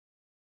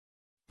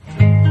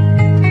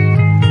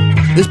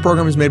This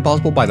program is made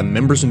possible by the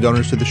members and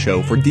donors to the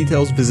show. For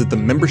details, visit the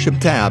membership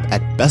tab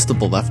at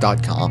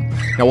bestoftheleft.com.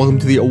 Now, welcome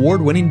to the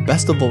award-winning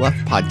Best of the Left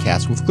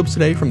podcast with clips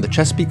today from the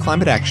Chesapeake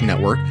Climate Action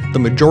Network, the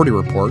Majority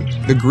Report,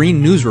 the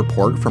Green News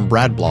Report from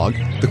Brad Blog,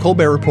 the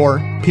Colbert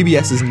Report,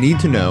 PBS's Need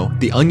to Know,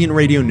 the Onion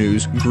Radio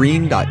News,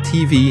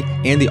 Green.tv,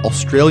 and the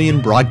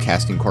Australian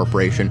Broadcasting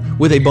Corporation,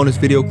 with a bonus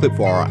video clip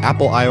for our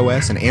Apple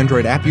iOS and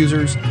Android app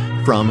users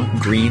from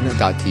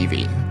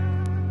Green.tv.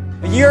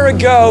 A year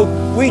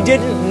ago, we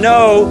didn't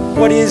know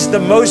what is the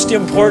most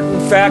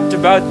important fact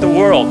about the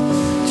world.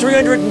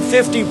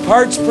 350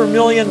 parts per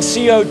million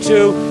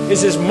CO2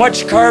 is as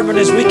much carbon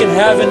as we can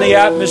have in the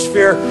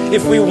atmosphere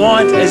if we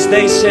want, as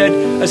they said,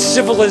 a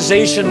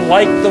civilization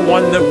like the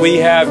one that we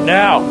have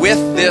now.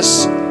 With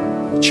this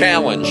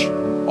challenge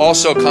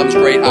also comes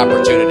great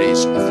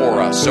opportunities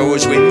for us. So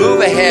as we move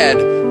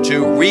ahead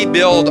to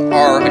rebuild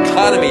our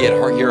economy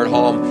here at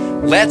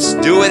home, let's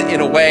do it in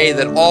a way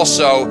that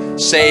also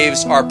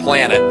saves our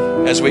planet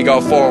as we go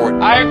forward.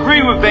 I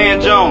agree with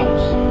Van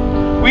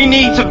Jones. We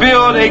need to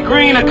build a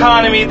green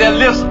economy that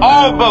lifts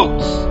all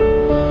boats.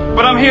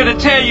 But I'm here to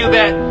tell you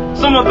that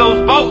some of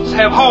those boats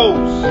have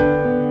holes.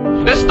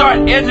 Let's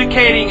start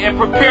educating and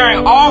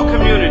preparing all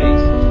communities,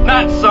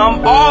 not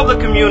some, all the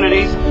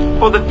communities,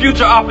 for the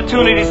future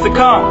opportunities to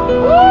come.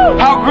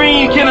 How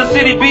green can a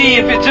city be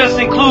if it just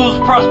includes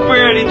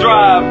Prosperity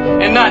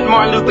Drive and not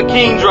Martin Luther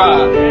King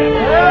Drive?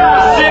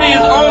 A city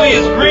is only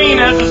as green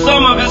as the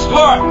sum of its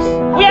parts.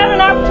 We have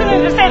an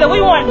opportunity to say that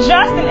we want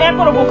just and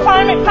equitable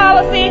climate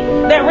policy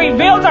that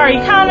rebuilds our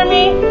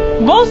economy,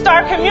 boosts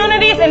our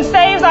communities, and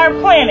saves our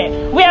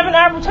planet. We have an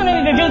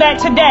opportunity to do that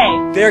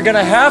today. They're going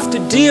to have to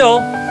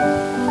deal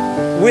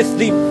with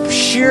the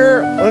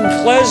sheer,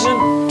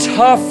 unpleasant,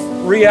 tough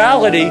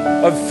reality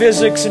of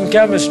physics and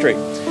chemistry.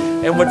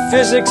 And what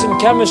physics and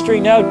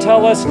chemistry now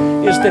tell us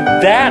is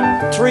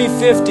that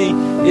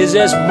 350 is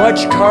as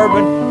much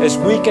carbon as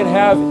we can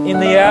have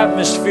in the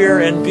atmosphere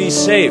and be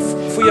safe.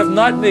 If we have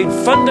not made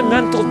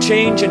fundamental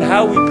change in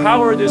how we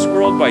power this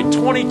world by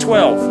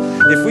 2012,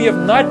 if we have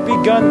not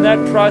begun that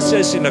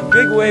process in a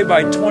big way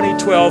by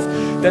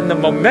 2012, then the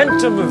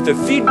momentum of the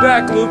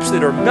feedback loops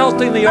that are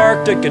melting the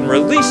Arctic and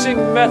releasing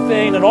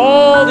methane and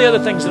all the other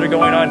things that are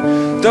going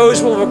on,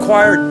 those will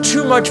require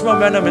too much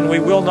momentum and we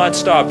will not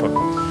stop them.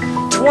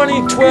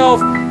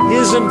 2012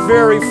 isn't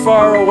very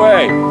far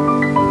away.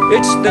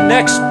 It's the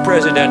next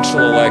presidential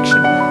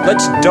election.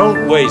 Let's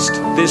don't waste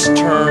this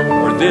term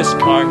or this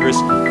Congress.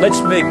 Let's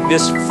make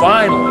this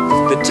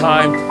finally the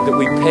time that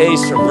we pay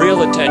some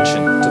real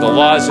attention to the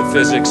laws of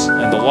physics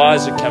and the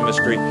laws of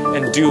chemistry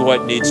and do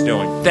what needs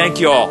doing.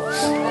 Thank you all.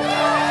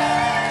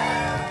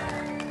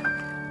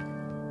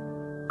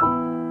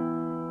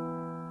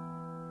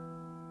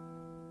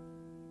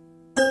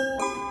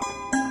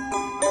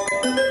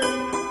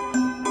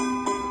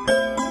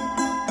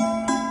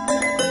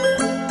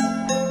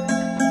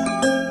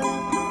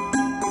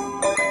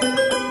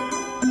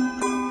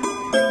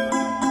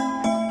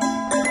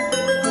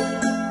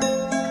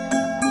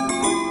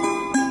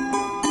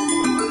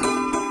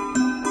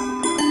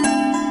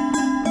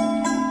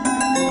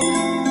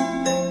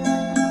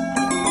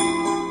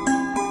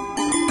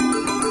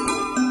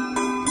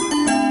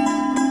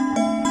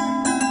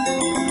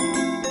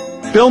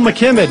 Bill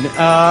McKibben,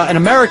 an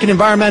American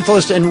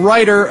environmentalist and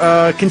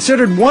writer,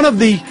 considered one of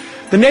the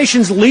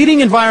nation's leading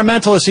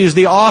environmentalists. He is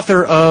the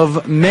author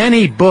of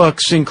many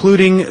books,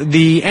 including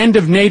The End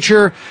of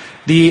Nature,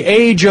 The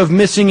Age of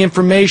Missing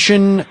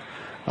Information,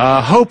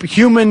 Hope,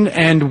 Human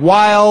and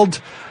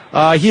Wild.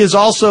 He is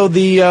also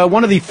the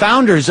one of the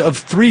founders of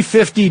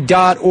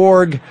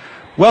 350.org.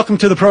 Welcome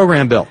to the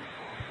program, Bill.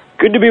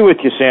 Good to be with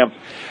you, Sam.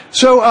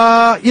 So,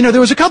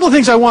 there was a couple of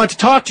things I wanted to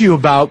talk to you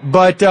about,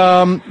 but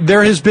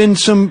there has been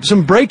some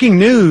breaking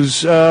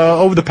news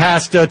over the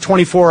past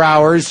 24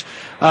 hours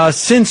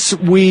since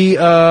we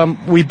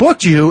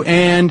booked you,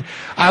 and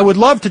I would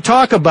love to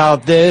talk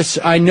about this.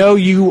 I know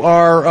you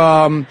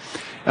are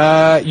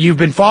you've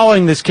been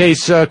following this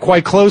case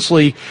quite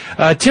closely.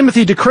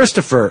 Timothy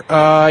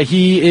DeChristopher,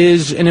 he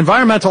is an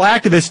environmental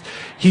activist.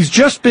 He's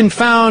just been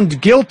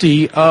found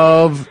guilty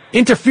of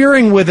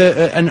interfering with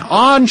an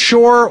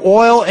onshore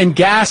oil and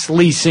gas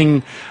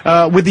leasing,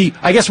 with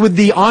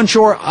the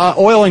Onshore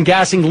Oil and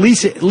Gas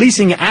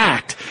Leasing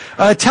Act.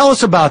 Tell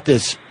us about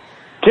this.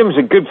 Tim's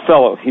a good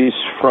fellow. He's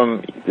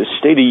from the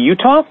state of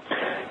Utah,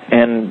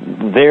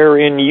 and they're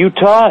in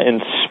Utah,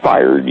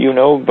 inspired,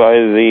 by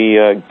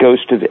the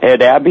ghost of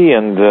Ed Abbey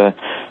and the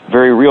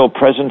very real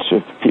presence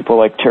of people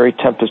like Terry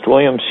Tempest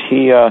Williams.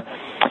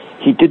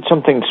 He did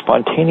something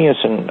spontaneous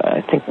and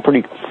I think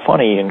pretty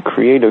funny and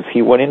creative.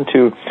 He went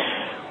into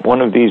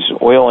one of these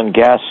oil and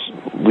gas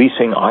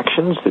leasing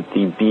auctions that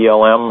the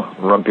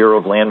BLM, Bureau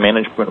of Land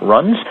Management,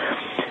 runs,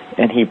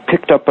 and he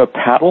picked up a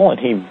paddle and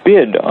he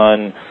bid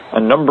on a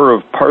number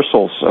of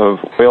parcels of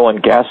oil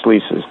and gas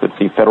leases that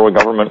the federal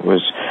government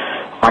was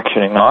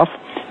auctioning off,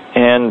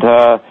 and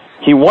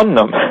he won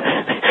them.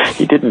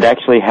 He didn't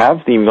actually have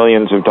the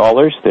millions of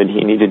dollars that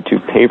he needed to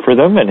pay for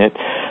them, and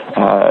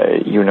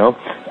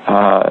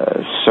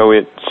so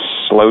it's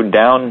slowed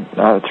down,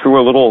 threw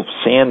a little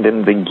sand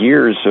in the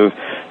gears of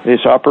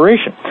this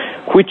operation,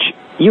 which,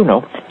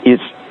 is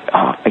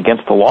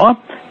against the law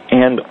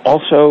and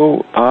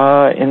also,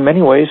 in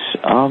many ways,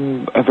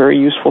 a very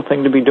useful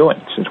thing to be doing,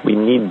 since we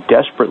need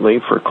desperately,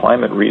 for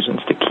climate reasons,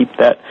 to keep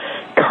that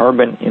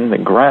carbon in the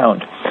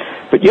ground.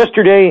 But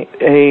yesterday,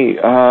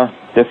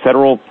 the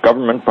federal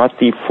government brought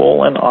the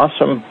full and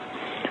awesome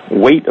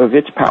weight of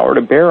its power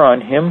to bear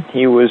on him.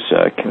 He was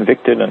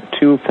convicted on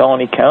 2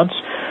 felony counts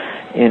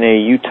in a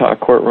Utah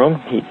courtroom.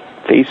 He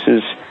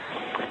faces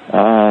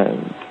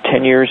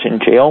 10 years in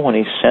jail when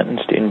he's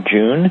sentenced in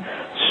June.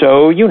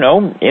 So,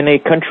 in a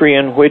country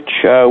in which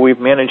we've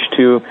managed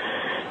to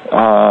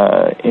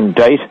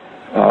indict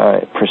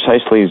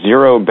precisely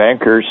 0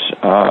 bankers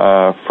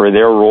for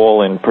their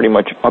role in pretty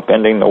much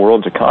upending the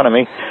world's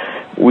economy,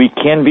 we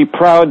can be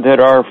proud that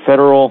our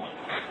federal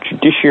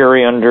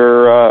judiciary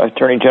under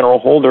Attorney General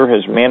Holder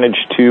has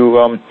managed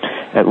to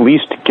at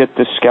least get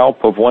the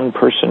scalp of one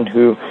person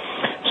who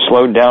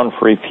slowed down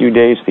for a few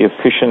days the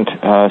efficient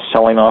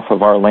selling off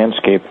of our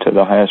landscape to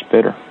the highest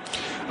bidder.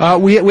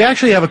 We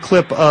actually have a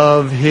clip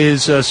of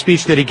his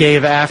speech that he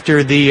gave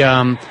after the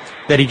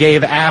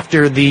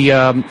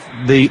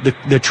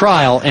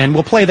trial, and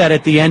we'll play that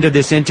at the end of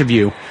this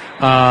interview.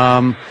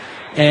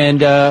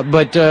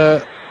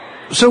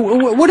 So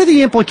what are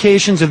the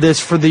implications of this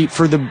for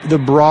the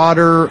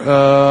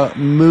broader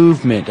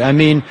movement? I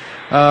mean,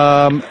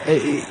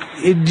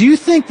 do you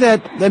think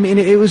that,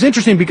 it was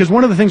interesting because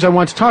one of the things I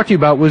wanted to talk to you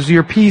about was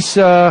your piece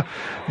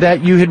that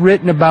you had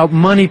written about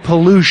money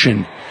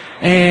pollution.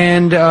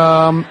 And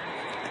let's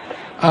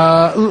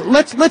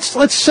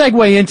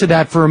segue into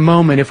that for a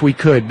moment, if we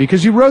could,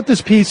 because you wrote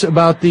this piece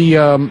about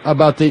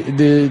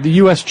the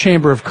U.S.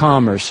 Chamber of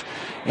Commerce,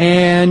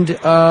 and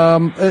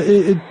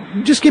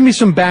just give me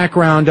some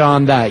background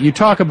on that. You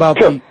talk about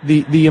Sure.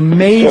 the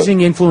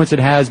amazing influence it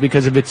has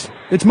because of its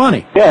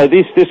money. Yeah,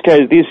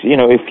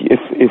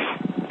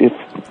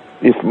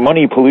 if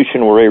money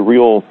pollution were a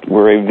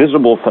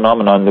visible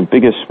phenomenon, the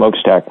biggest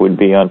smokestack would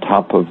be on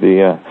top of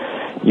the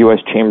U.S.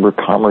 Chamber of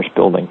Commerce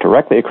building,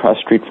 directly across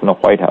the street from the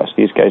White House.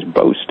 These guys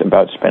boast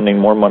about spending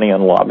more money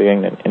on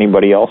lobbying than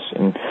anybody else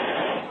in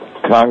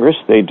Congress.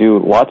 They do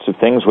lots of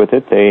things with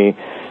it. They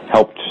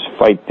helped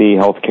fight the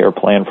health care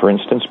plan, for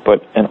instance,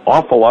 but an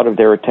awful lot of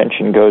their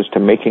attention goes to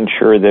making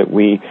sure that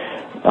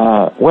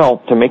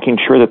to making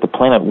sure that the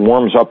planet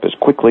warms up as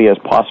quickly as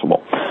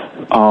possible.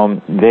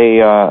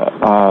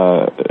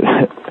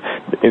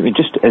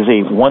 Just as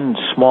one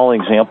small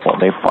example,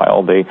 they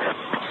filed a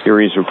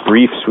series of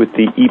briefs with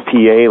the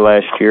EPA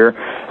last year,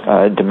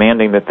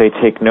 demanding that they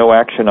take no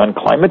action on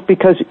climate,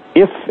 because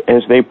if,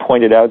 as they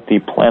pointed out, the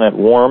planet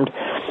warmed,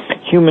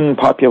 human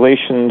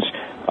populations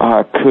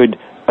could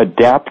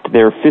adapt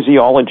their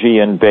physiology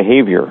and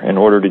behavior in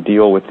order to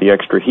deal with the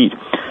extra heat.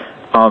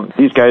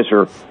 These guys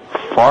are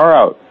far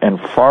out and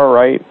far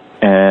right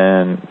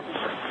and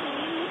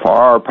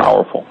far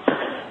powerful.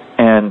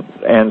 And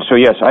so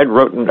yes, I'd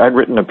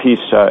written a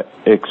piece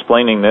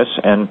explaining this,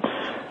 and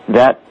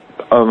that,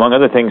 among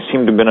other things,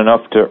 seemed to have been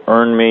enough to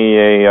earn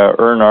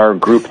our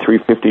group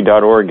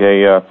 350.org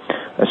a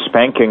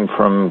spanking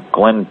from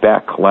Glenn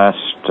Beck last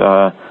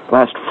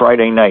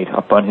Friday night.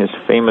 Up on his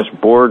famous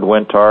board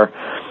went our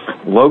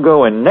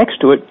logo, and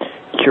next to it,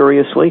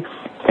 curiously,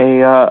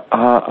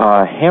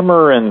 a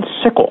hammer and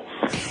sickle.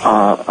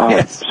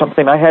 Yes.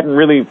 Something I hadn't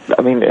really.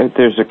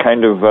 There's a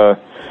kind of I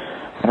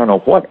don't know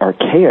what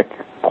archaic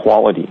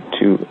quality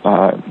to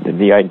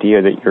the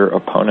idea that your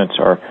opponents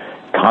are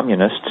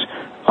communists.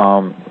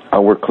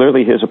 We're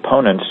clearly his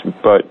opponents,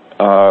 but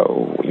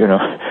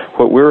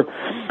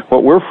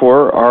what we're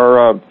for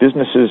are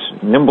businesses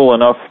nimble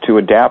enough to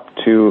adapt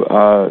to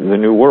the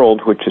new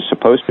world, which is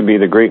supposed to be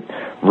the great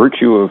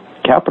virtue of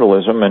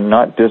capitalism, and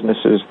not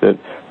businesses that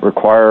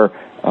require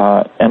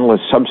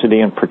endless subsidy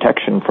and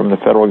protection from the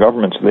federal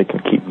government so they can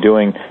keep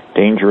doing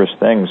dangerous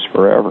things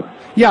forever.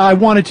 Yeah, I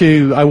wanted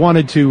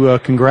to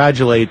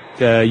congratulate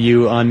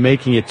you on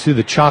making it to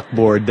the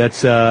chalkboard.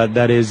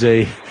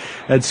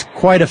 That's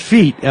quite a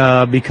feat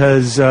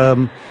because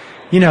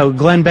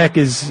Glenn Beck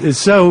is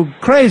so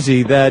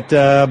crazy that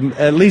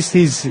at least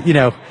he's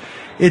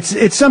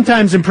it's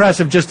sometimes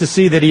impressive just to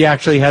see that he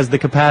actually has the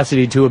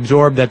capacity to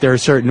absorb that there are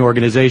certain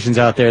organizations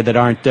out there that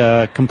aren't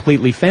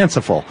completely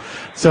fanciful.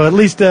 So at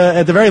least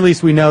at the very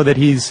least we know that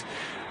he's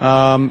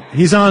on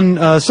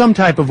some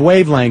type of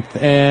wavelength,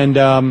 and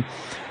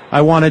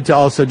I wanted to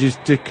also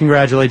just to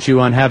congratulate you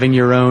on having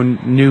your own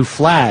new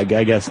flag,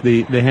 I guess,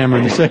 the hammer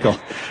and the sickle.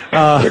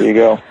 There you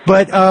go.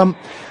 But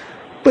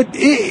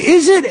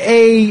is it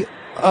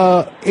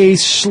a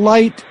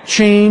slight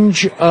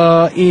change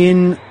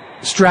in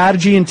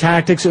strategy and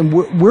tactics? And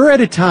we're at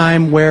a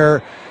time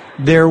where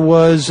there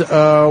was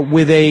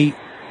with a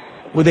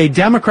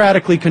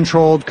democratically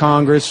controlled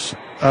Congress,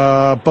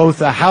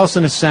 both a House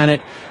and a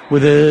Senate,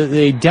 with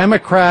a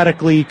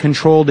democratically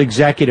controlled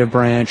executive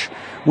branch,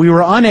 we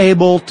were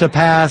unable to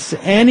pass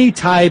any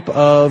type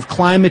of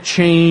climate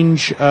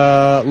change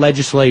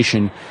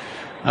legislation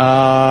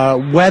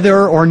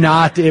whether or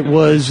not it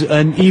was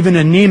even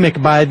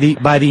anemic by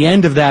the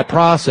end of that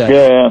process.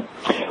 Yeah.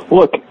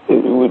 Look,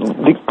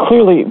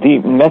 clearly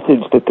the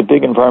methods that the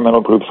big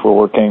environmental groups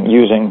were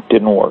using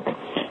didn't work.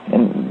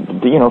 And,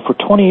 for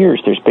 20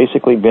 years, there's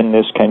basically been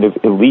this kind of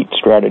elite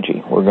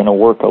strategy. We're going to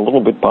work a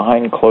little bit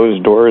behind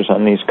closed doors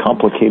on these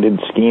complicated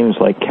schemes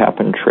like cap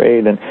and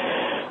trade, and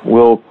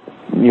we'll,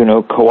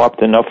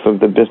 co-opt enough of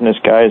the business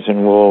guys,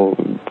 and we'll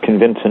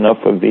convince enough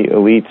of the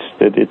elites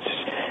that it's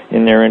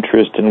in their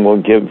interest, and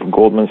we'll give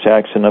Goldman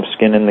Sachs enough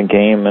skin in the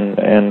game,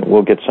 and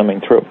we'll get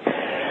something through.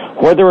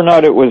 Whether or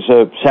not it was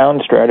a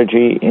sound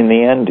strategy, in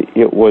the end,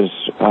 it was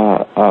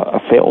a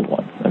failed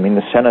one. I mean,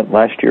 the Senate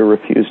last year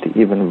refused to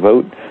even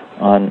vote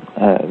on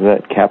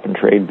that cap and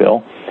trade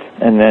bill,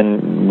 and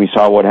then we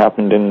saw what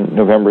happened in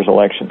November's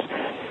elections.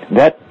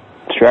 That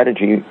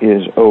strategy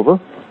is over.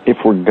 If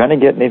we're going to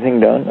get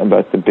anything done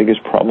about the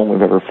biggest problem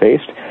we've ever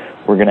faced,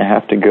 we're going to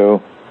have to go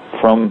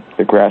from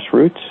the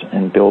grassroots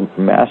and build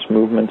mass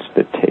movements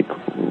that take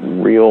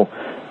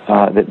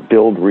that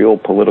build real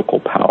political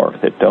power,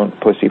 that don't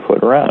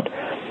pussyfoot around.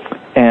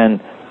 And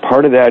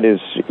part of that is,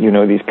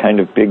 these kind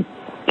of big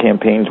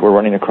campaigns we're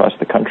running across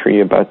the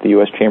country about the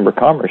U.S. Chamber of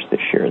Commerce this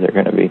year. They're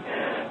going to be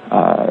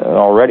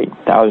already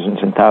thousands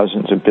and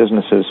thousands of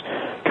businesses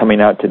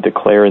coming out to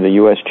declare the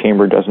U.S.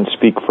 Chamber doesn't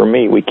speak for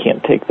me. We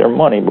can't take their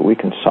money, but we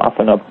can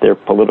soften up their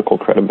political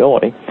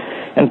credibility.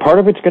 And part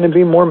of it's going to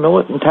be more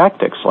militant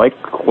tactics, like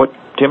what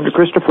Tim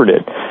DeChristopher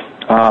did.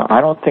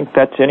 I don't think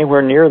that's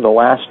anywhere near the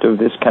last of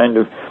this kind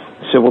of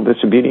civil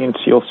disobedience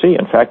you'll see.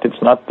 In fact,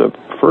 it's not the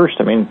first.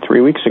 I mean,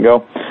 3 weeks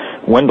ago,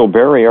 Wendell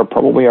Berry,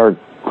 probably our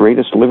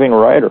greatest living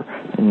writer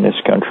in this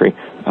country,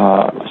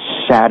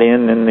 sat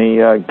in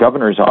the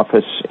governor's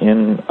office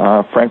in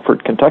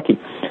Frankfort, Kentucky,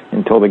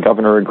 until the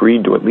governor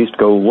agreed to at least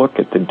go look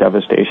at the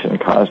devastation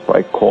caused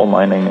by coal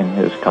mining in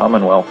his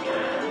commonwealth.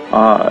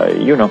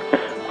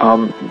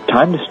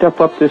 Time to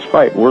step up this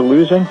fight. We're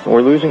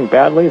losing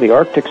badly. The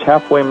Arctic's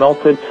halfway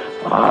melted.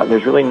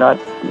 There's really not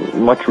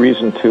much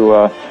reason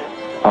to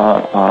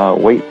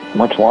wait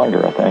much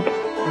longer, I think.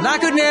 I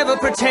could never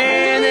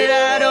pretend that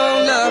I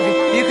don't love you.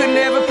 You could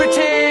never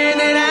pretend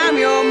that I'm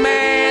your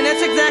man. That's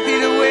exactly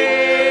the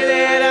way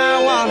that I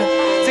want it.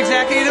 It's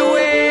exactly the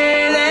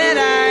way that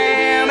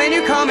I am. And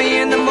you call me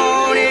in the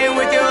morning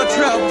with your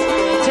troubles,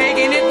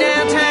 taking it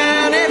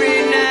downtown every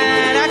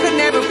night. I could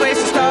never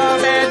place the stars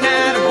at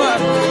night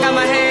above. Got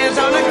my hands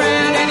on the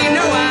ground and you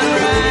know I'm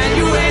right.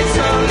 You wait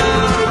so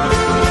long.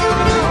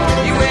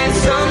 You wait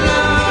so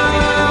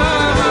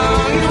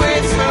long. You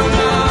wait so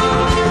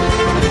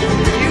long.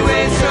 You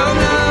wait so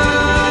long.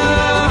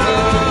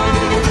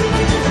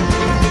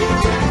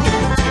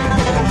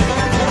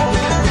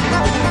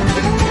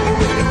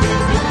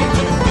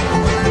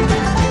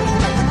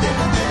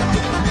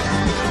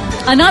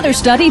 Another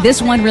study,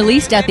 this one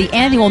released at the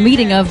annual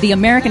meeting of the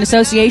American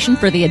Association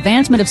for the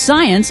Advancement of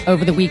Science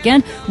over the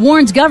weekend,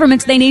 warns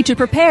governments they need to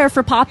prepare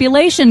for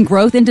population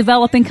growth in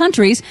developing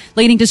countries,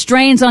 leading to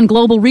strains on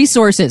global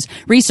resources.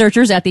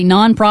 Researchers at the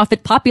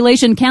nonprofit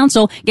Population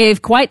Council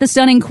gave quite the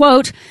stunning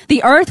quote,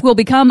 "The Earth will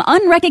become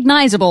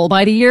unrecognizable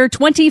by the year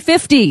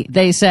 2050,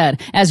 they said,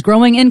 as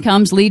growing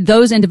incomes lead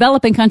those in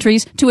developing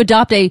countries to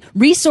adopt a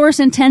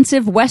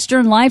resource-intensive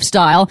Western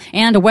lifestyle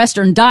and a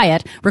Western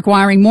diet,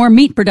 requiring more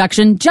meat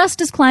production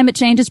just as climate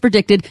change is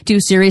predicted to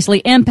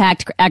seriously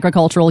impact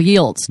agricultural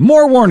yields."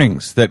 More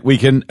warnings that we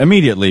can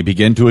immediately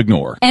begin to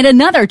ignore. And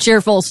another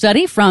cheerful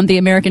study from the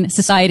American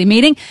Society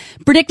meeting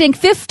predicting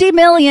 50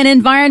 million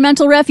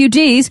environmental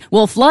refugees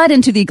will flood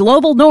into the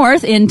global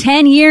north in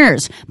 10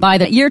 years by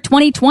the year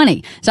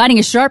 2020, citing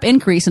a sharp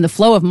increase in the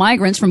flow of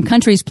migrants from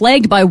countries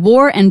plagued by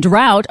war and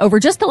drought over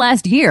just the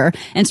last year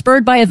and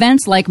spurred by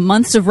events like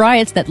months of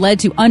riots that led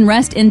to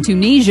unrest in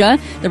Tunisia.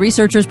 The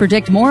researchers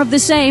predict more of the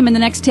same in the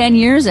next 10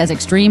 years as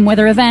extreme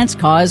weather events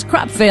cause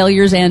crop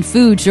failures and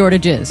food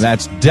shortages.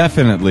 That's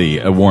definitely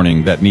a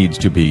warning that needs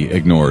to be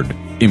ignored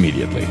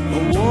immediately.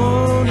 A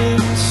warning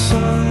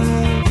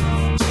sign.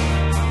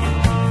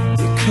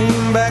 You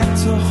came back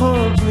to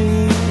haunt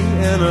me,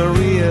 and I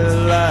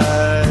realized.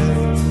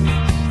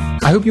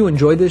 I hope you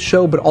enjoyed this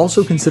show, but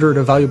also consider it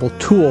a valuable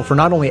tool for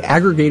not only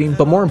aggregating,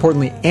 but more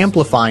importantly,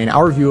 amplifying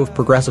our view of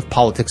progressive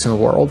politics in the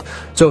world.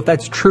 So if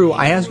that's true,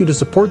 I ask you to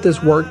support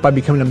this work by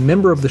becoming a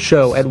member of the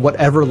show at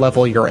whatever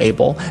level you're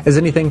able, as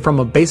anything from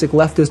a basic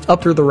leftist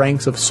up through the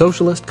ranks of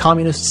socialist,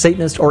 communist,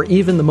 Satanist, or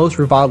even the most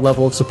reviled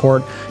level of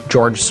support,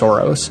 George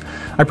Soros.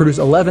 I produce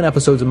 11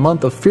 episodes a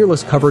month of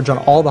fearless coverage on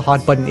all the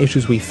hot-button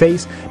issues we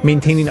face,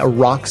 maintaining a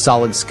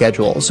rock-solid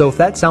schedule. So if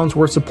that sounds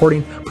worth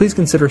supporting, please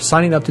consider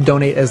signing up to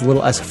donate as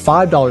little as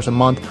 $5 a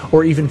month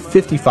or even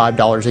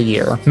 $55 a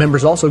year.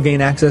 Members also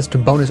gain access to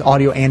bonus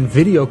audio and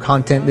video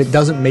content that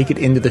doesn't make it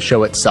into the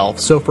show itself.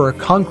 So for a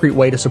concrete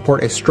way to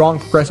support a strong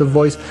progressive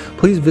voice,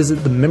 please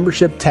visit the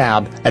membership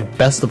tab at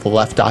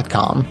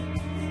bestoftheleft.com.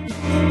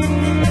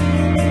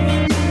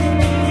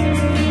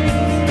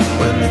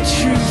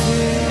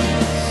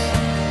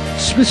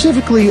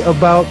 Specifically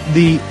about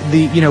the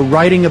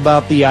writing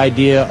about the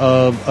idea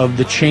of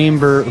the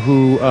chamber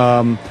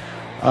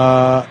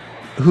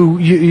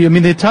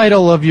the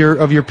title of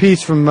your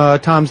piece from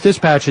Tom's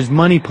Dispatch is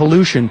Money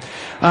Pollution.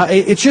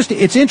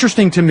 It's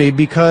interesting to me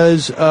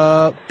because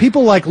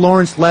people like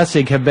Lawrence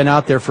Lessig have been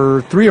out there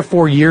for 3 or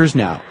 4 years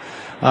now,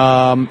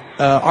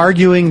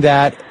 arguing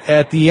that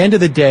at the end of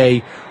the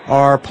day,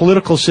 our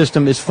political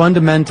system is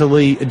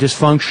fundamentally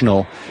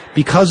dysfunctional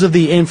because of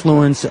the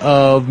influence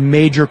of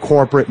major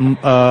corporate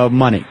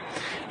money.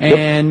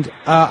 And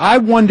I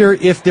wonder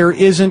if there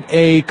isn't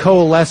a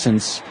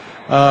coalescence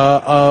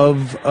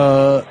of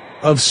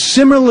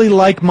similarly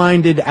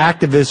like-minded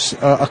activists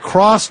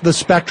across the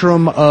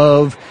spectrum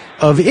of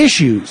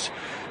issues,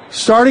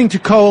 starting to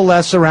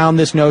coalesce around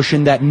this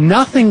notion that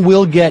nothing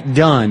will get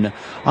done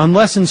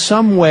unless in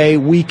some way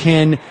we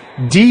can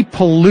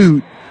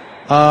depollute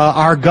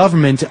our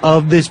government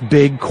of this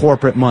big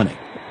corporate money.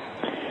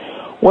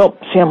 Well,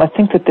 Sam, I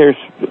think that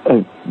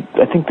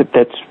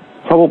that's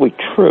probably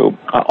true.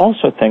 I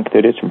also think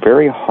that it's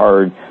very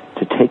hard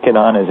to take it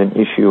on as an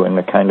issue in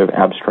the kind of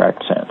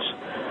abstract sense.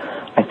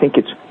 I think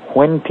it's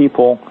when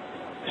people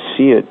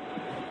see it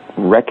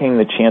wrecking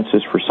the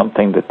chances for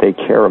something that they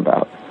care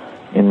about,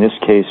 in this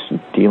case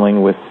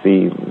dealing with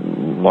the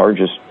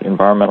largest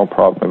environmental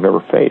problem we've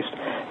ever faced,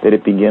 that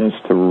it begins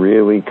to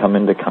really come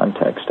into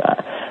context.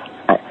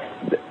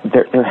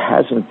 There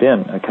hasn't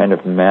been a kind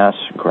of mass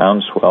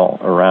groundswell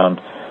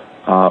around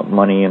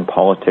money and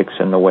politics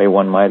in the way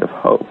one might have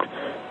hoped.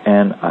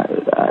 And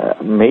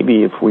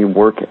maybe if we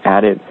work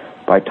at it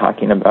by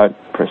talking about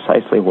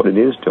precisely what it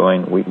is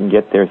doing, we can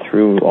get there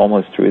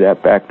almost through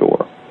that back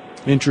door.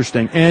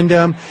 Interesting. And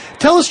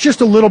tell us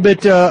just a little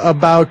bit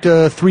about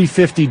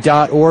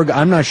 350.org.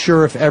 I'm not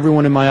sure if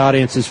everyone in my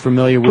audience is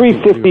familiar with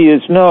 350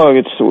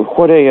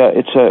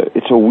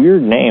 it's a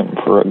weird name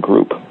for a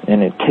group,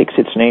 and it takes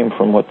its name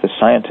from what the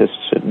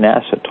scientists at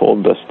NASA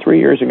told us 3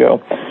 years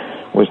ago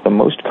was the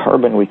most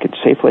carbon we could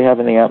safely have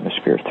in the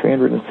atmosphere,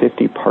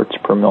 350 parts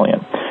per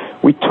million.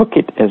 We took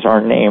it as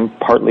our name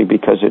partly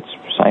because it's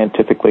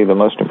scientifically the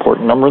most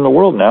important number in the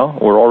world now.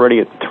 We're already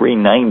at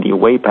 390,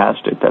 way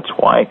past it. That's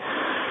why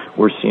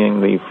we're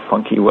seeing the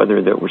funky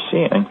weather that we're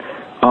seeing.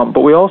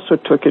 But we also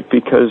took it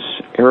because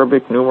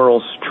Arabic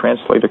numerals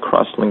translate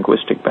across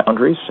linguistic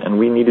boundaries, and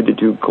we needed to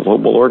do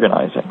global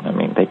organizing. I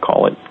mean, they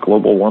call it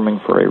global warming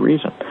for a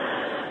reason.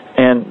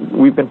 And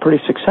we've been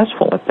pretty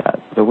successful at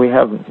that. Though we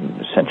have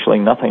essentially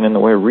nothing in the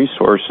way of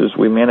resources,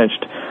 we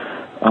managed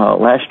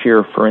last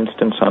year, for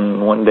instance,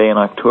 on one day in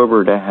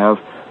October, to have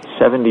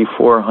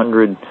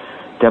 7,400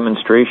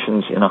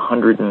 demonstrations in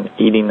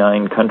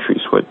 189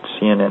 countries, what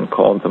CNN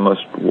called the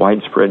most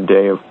widespread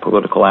day of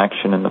political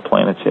action in the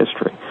planet's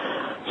history.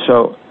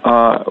 So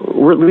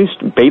we're at least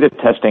beta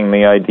testing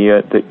the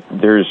idea that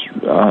there's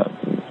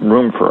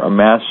room for a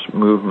mass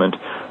movement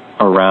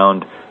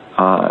around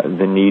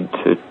the need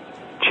to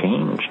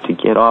change, to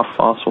get off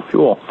fossil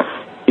fuel.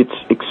 It's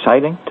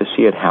exciting to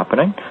see it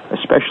happening,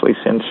 especially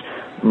since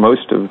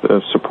most of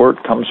the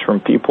support comes from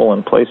people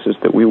in places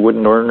that we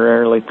wouldn't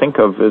ordinarily think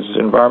of as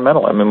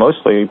environmental. I mean,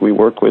 mostly we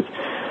work with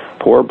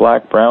poor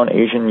black, brown,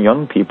 Asian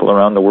young people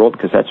around the world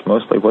because that's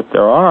mostly what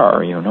there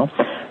are, you know.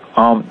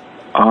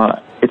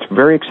 It's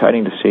very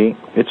exciting to see.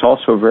 It's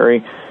also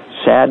very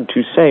sad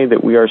to say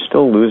that we are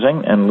still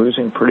losing, and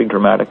losing pretty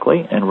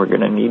dramatically, and we're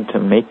going to need to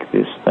make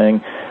this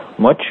thing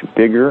much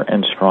bigger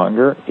and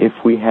stronger if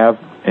we have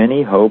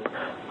any hope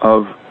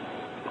of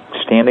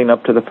standing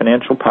up to the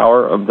financial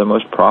power of the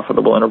most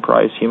profitable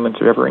enterprise humans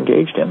have ever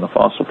engaged in, the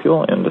fossil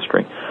fuel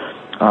industry.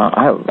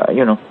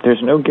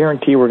 There's no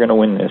guarantee we're going to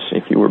win this.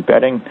 If you were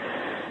betting,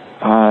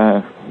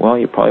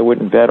 you probably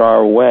wouldn't bet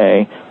our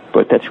way,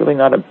 but that's really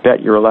not a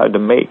bet you're allowed to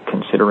make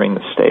considering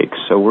the stakes.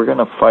 So we're going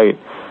to fight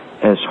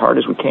as hard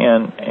as we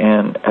can,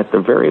 and at the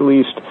very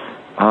least,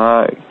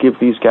 give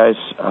these guys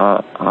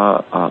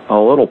a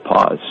little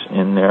pause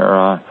in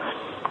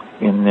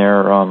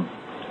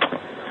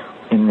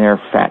their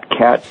fat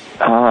cat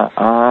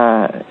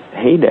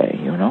heyday,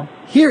 you know.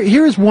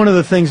 Here's one of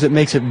the things that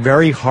makes it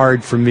very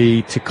hard for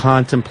me to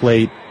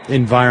contemplate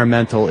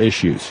environmental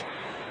issues.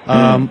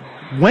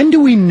 When do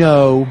we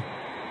know,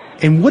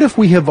 and what if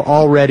we have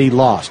already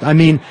lost? I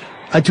mean,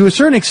 to a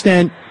certain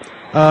extent,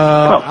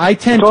 I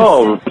tend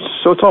to...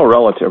 So it's all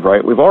relative,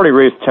 right? We've already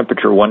raised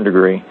temperature 1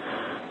 degree,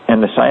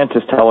 and the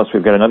scientists tell us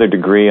we've got another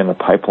degree in the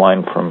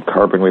pipeline from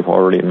carbon we've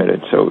already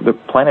emitted. So the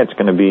planet's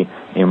going to be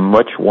a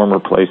much warmer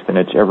place than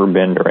it's ever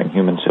been during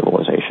human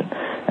civilization.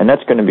 And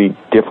that's going to be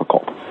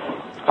difficult.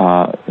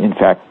 In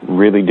fact,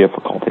 really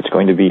difficult. It's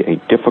going to be a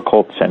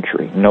difficult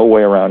century. No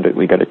way around it.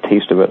 We got a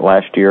taste of it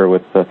last year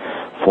with the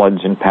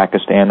floods in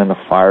Pakistan and the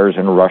fires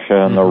in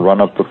Russia and the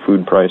run-up of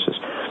food prices.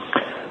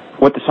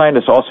 What the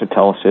scientists also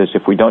tell us is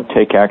if we don't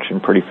take action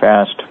pretty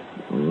fast,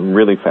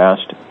 really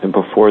fast,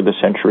 before the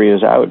century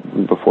is out,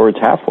 before it's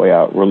halfway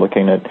out, we're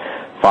looking at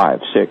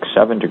 5, 6,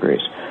 7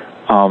 degrees.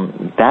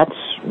 That's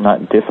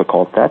not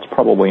difficult. That's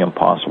probably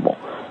impossible.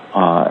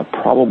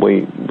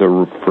 Probably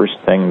the first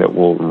thing that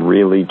will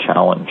really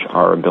challenge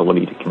our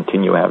ability to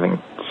continue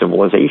having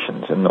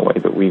civilizations in the way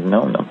that we've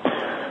known them.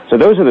 So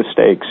those are the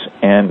stakes,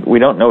 and we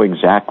don't know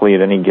exactly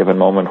at any given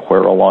moment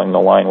where along the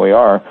line we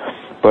are,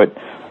 but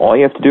all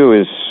you have to do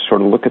is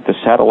sort of look at the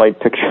satellite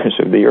pictures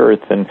of the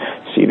Earth and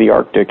see the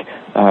Arctic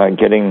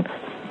getting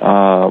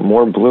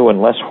more blue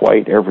and less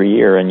white every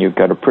year, and you've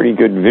got a pretty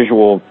good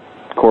visual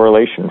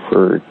correlation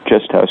for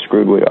just how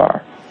screwed we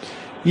are.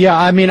 Yeah,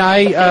 I mean,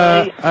 I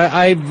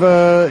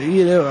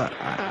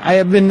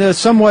have been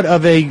somewhat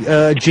of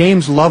a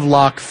James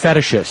Lovelock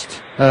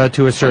fetishist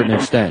to a certain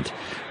extent,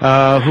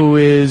 who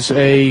is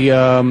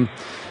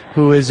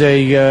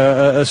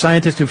a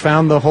scientist who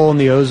found the hole in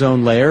the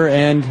ozone layer,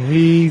 and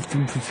he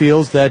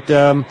feels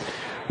that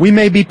we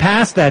may be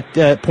past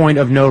that point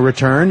of no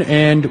return,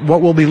 and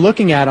what we'll be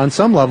looking at on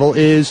some level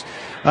is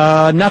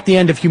not the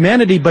end of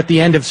humanity, but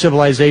the end of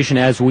civilization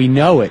as we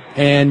know it.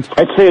 And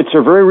I'd say it's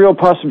a very real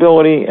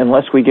possibility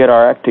unless we get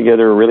our act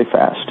together really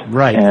fast.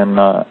 Right. And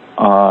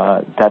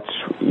that's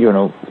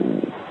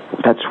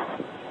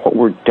what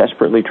we're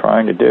desperately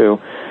trying to do.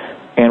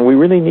 And we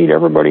really need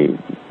everybody.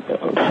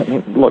 I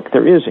mean, look,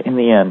 there is, in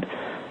the end,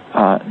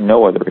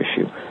 no other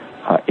issue.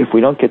 If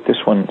we don't get this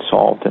one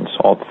solved and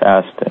solved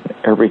fast, and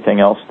everything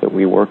else that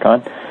we work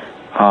on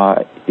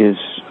is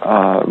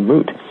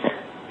moot.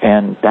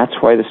 And that's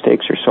why the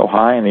stakes are so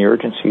high and the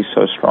urgency is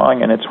so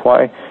strong, and it's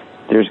why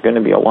there's going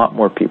to be a lot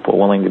more people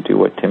willing to do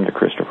what Tim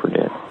DeChristopher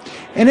did.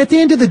 And at the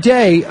end of the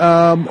day,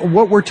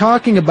 what we're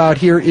talking about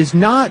here is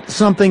not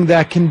something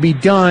that can be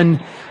done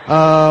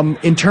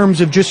in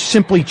terms of just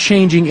simply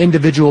changing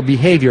individual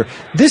behavior.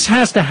 This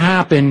has to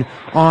happen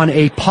on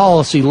a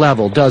policy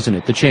level, doesn't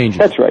it, the changes?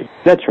 That's right.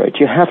 That's right.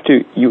 You have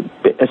to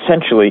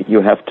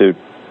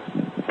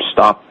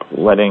stop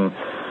letting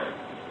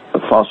the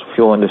fossil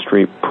fuel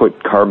industry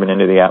put carbon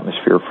into the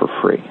atmosphere for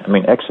free. I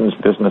mean, Exxon's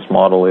business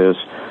model is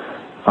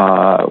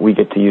we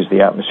get to use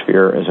the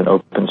atmosphere as an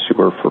open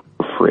sewer for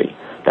free.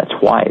 That's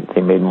why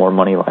they made more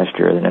money last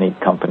year than any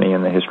company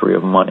in the history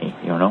of money,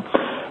 you know.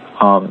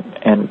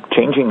 And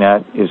changing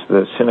that is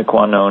the sine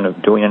qua non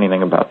of doing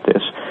anything about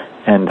this,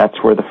 and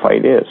that's where the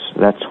fight is.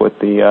 That's what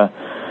the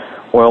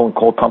oil and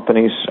coal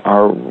companies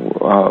are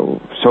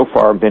so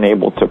far been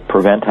able to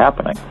prevent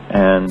happening.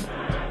 And,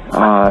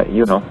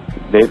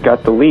 they've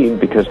got the lead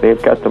because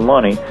they've got the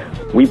money.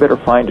 We better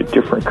find a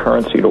different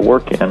currency to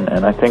work in,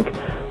 and I think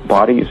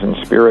bodies and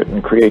spirit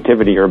and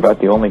creativity are about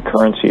the only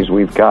currencies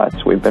we've got,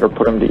 so we better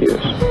put them to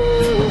use.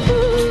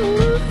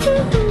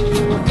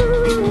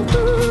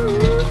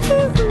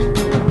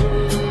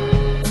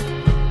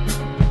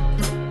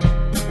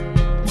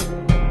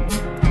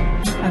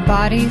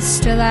 Bodies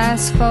still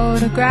as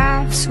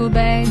photographs will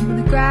beg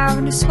the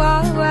ground to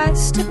swallow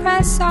us, to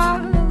press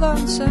our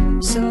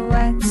lonesome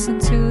silhouettes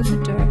into the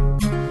dirt.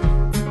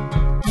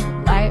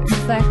 Light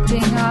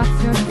reflecting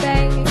off your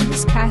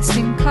face,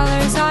 casting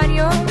colors on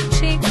your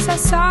cheeks. I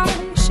saw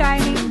you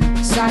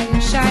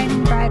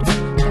shining brighter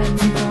than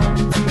before.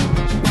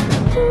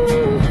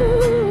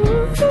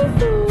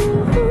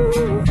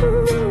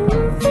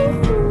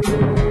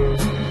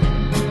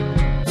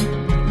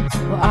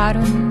 Well,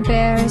 autumn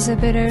bears a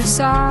bitter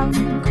song,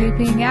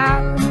 creeping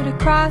out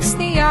across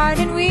the yard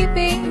and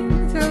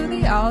weeping through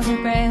the alder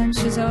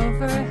branches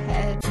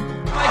overhead.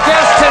 My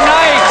guest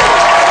tonight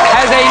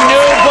has a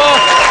new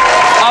book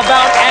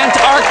about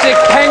Antarctic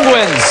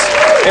penguins.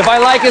 If I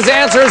like his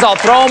answers, I'll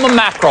throw him a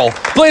mackerel.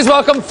 Please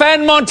welcome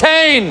Fen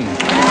Montaigne.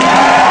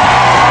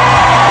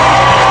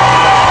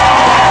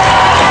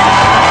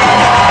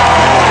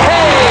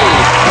 Hey,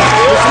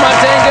 Mr.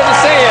 Montaigne, good to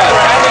see you.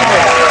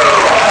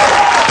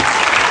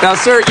 Now,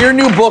 sir, your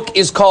new book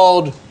is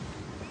called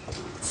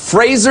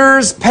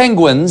Fraser's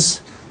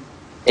Penguins,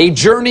 A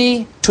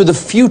Journey to the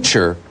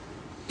Future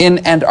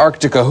in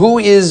Antarctica. Who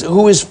is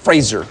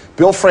Fraser?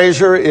 Bill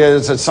Fraser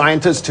is a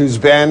scientist who's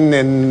been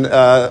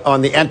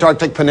on the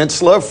Antarctic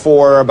Peninsula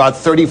for about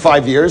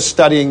 35 years,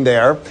 studying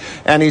there.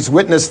 And he's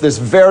witnessed this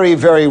very,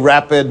 very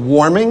rapid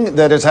warming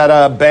that has had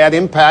a bad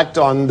impact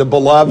on the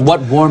beloved... What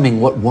warming?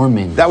 What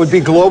warming? That would be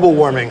global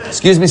warming.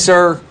 Excuse me,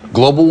 sir.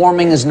 Global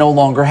warming is no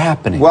longer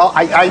happening. Well,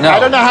 I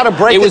don't know how to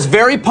break it. It was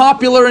very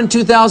popular in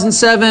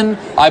 2007.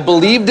 I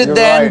believed it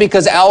then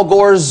because Al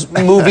Gore's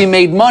movie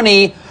made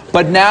money.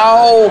 But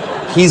now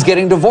he's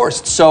getting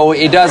divorced, so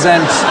it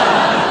doesn't...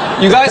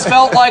 You guys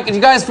felt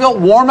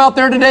warm out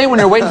there today when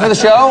you're waiting for the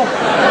show?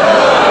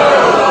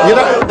 You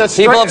know,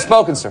 people have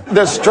spoken, sir.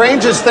 The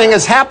strangest thing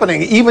is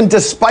happening. Even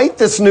despite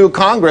this new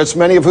Congress,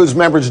 many of whose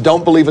members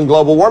don't believe in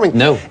global warming.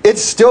 No.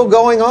 It's still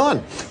going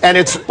on. And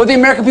it's... But the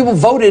American people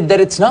voted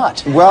that it's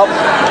not. Well,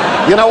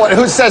 you know what?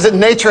 Who says it?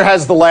 Nature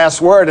has the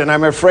last word. And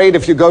I'm afraid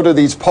if you go to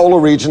these polar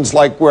regions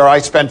like where I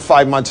spent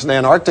 5 months in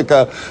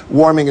Antarctica,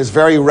 warming is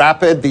very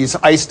rapid. These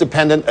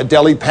ice-dependent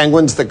Adelie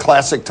penguins, the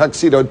classic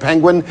tuxedoed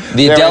penguin.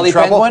 The Adelie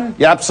penguin?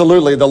 Yeah,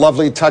 absolutely. The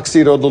lovely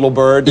tuxedoed little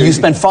bird. You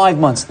spent 5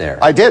 months there.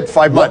 I did,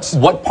 5 months.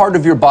 What part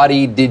of your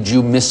body did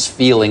you miss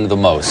feeling the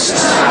most?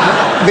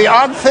 The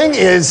odd thing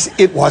is,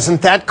 it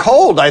wasn't that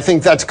cold. I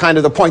think that's kind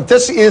of the point.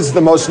 This is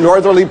the most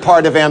northerly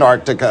part of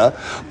Antarctica,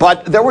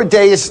 but there were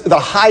days, the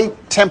high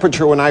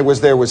temperature when I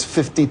was there was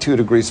 52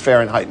 degrees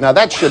Fahrenheit. Now,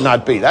 that should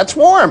not be. That's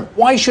warm.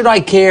 Why should I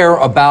care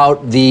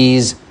about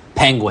these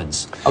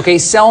penguins? Okay,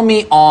 sell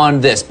me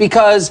on this.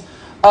 Because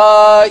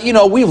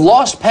We've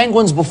lost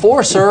penguins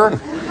before, sir.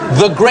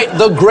 The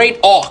great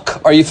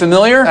auk. Are you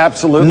familiar?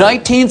 Absolutely.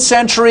 19th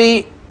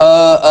century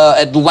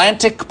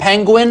Atlantic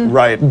penguin.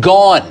 Right.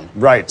 Gone.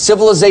 Right.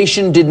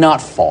 Civilization did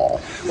not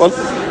fall. Well,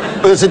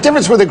 there's a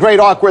difference with the great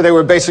auk where they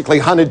were basically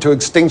hunted to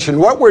extinction.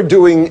 What we're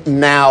doing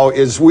now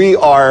is we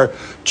are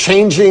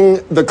changing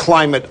the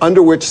climate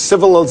under which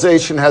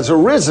civilization has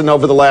arisen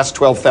over the last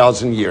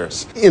 12,000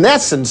 years. In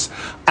essence,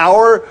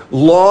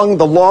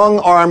 the long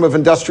arm of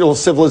industrial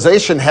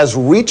civilization has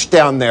reached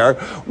down there,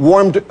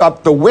 warmed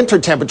up the winter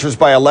temperatures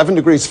by 11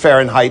 degrees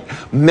Fahrenheit,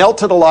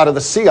 melted a lot of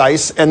the sea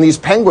ice, and these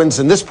penguins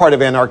in this part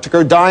of Antarctica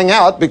are dying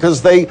out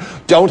because they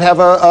don't have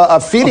a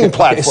feeding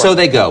platform. Okay, so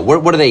they go.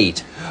 What do they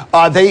eat?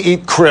 They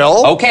eat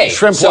krill. Okay,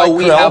 shrimp so like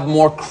we krill. have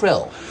more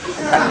krill.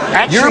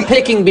 Actually, you're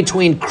picking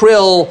between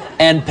krill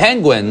and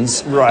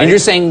penguins, right. And you're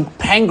saying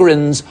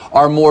penguins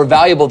are more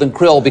valuable than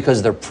krill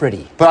because they're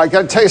pretty. But I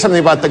got to tell you something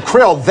about the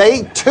krill.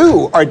 They,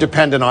 too, are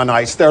dependent on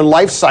ice, their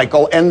life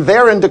cycle, and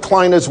they're in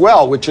decline as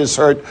well, which has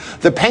hurt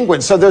the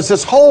penguins. So there's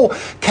this whole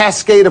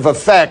cascade of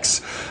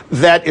effects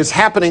that is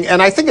happening.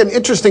 And I think an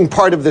interesting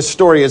part of this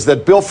story is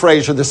that Bill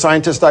Fraser, the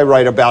scientist I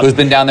write about... Who's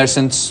been down there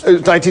since...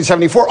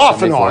 1974,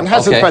 off and on.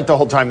 Hasn't spent the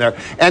whole time there.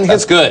 And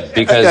That's good,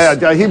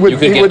 because you could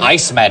get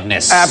ice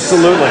madness.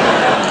 Absolutely.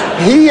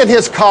 He and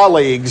his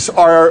colleagues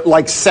are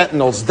like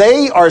sentinels.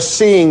 They are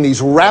seeing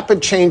these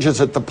rapid changes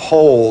at the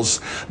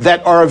poles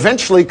that are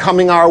eventually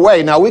coming our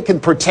way. Now, we can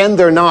pretend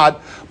they're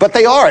not, but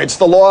they are. It's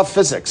the law of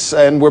physics,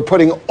 and we're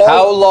putting all...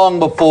 How long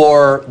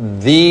before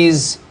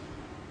these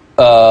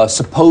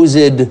supposed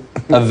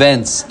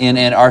events in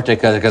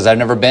Antarctica, because I've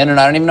never been, and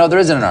I don't even know there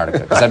is an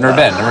Antarctica, because I've never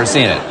been, never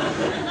seen it.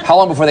 How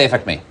long before they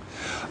affect me?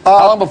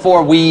 How long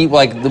before we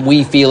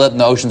feel it and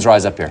the oceans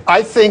rise up here?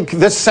 I think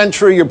this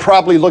century you're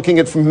probably looking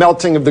at from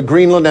melting of the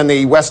Greenland and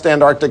the West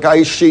Antarctic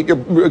ice sheet.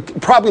 You're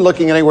probably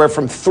looking anywhere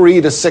from 3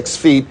 to 6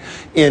 feet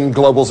in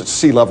global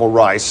sea level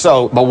rise.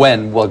 So, but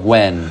when?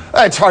 When?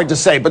 It's hard to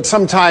say, but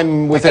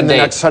sometime within the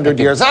next 100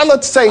 years.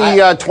 Let's say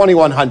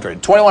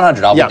 2100.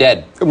 2100. I'll be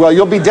dead. Well,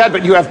 you'll be dead,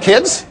 but you have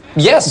kids?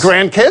 Yes.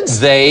 Grandkids?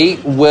 They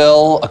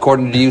will,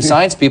 according to you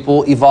science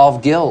people,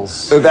 evolve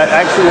gills. That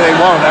actually they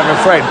won't, I'm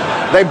afraid.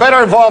 They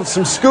better evolve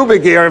some scuba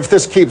gear if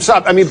this keeps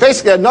up. I mean,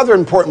 basically, another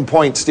important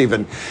point,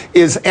 Stephen,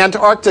 is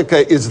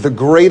Antarctica is the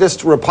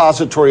greatest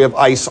repository of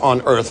ice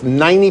on Earth.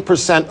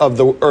 90% of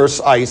the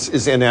Earth's ice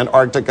is in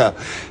Antarctica,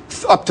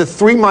 up to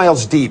 3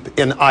 miles deep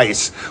in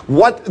ice.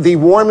 What the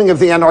warming of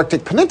the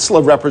Antarctic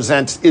Peninsula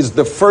represents is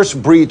the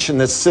first breach in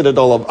this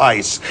citadel of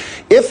ice.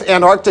 If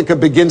Antarctica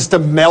begins to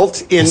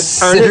melt in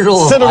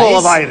Citadel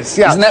of ice?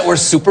 Yeah. Isn't that where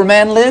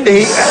Superman lived?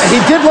 He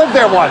did live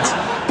there once.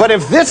 But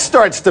if this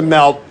starts to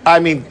melt, I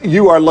mean,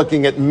 you are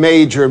looking at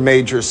major,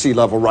 major sea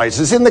level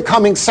rises in the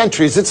coming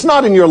centuries. It's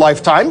not in your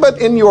lifetime,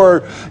 but in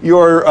your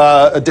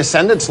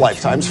descendants'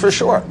 lifetimes for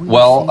sure.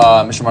 Well,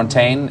 Mr.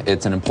 Montaigne,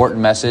 it's an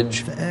important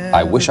message.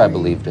 I wish I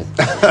believed it.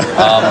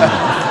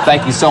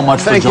 Thank you so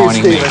much for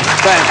joining me.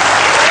 Thanks.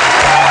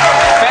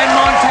 Ben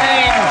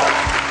Montaigne,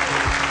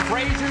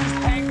 Fraser's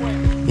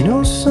Penguin. You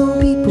know, some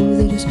people,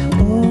 they just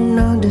won't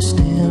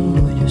understand,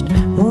 or just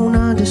won't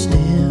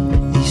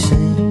understand these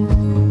things.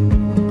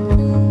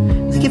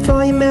 Thank you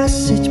for your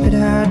message, but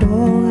I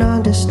don't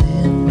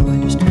understand, or I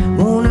just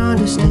won't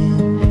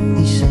understand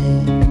these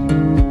things.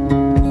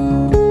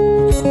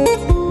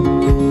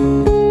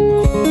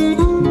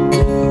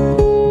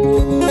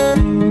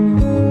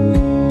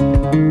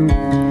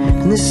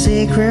 In this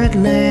sacred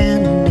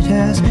land, it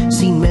has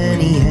seen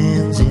many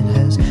hands, it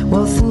has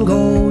wealth and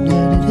gold,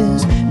 yet it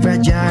is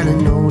fragile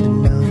and old,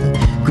 and now the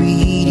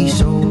greedy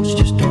souls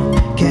just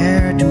don't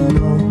care to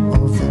know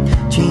of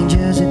the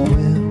changes it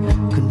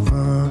will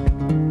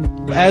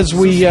confront. As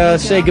we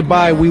say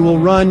goodbye, we will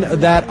run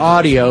that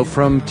audio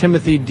from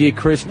Timothy D.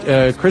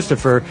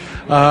 Christopher,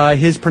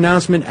 his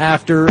pronouncement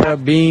after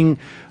being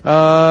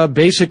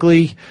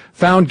basically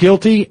found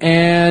guilty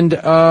and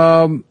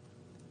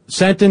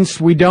sentenced,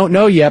 we don't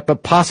know yet,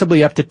 but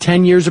possibly up to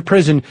 10 years of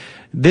prison.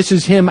 This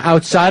is him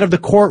outside of the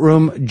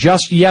courtroom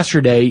just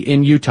yesterday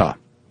in Utah.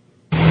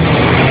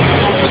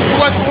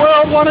 What the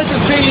world wanted to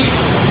see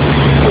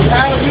was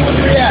how he would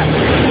react.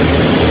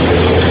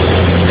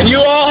 And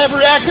you all have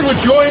reacted with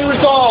joy and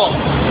resolve.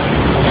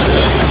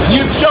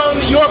 You've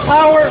shown that your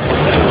power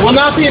will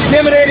not be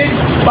intimidated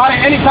by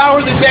any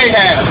power that they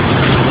have.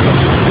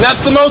 And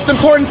that's the most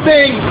important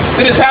thing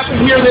that has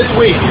happened here this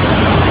week.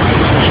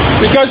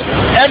 Because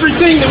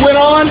everything that went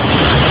on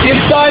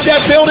inside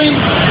that building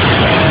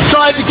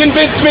tried to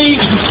convince me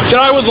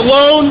that I was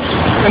alone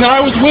and that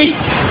I was weak.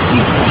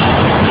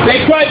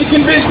 They tried to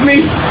convince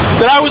me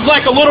that I was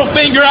like a little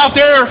finger out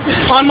there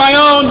on my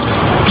own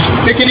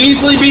that could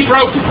easily be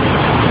broken.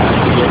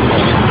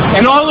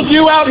 And all of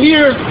you out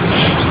here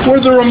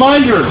were the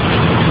reminder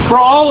for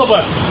all of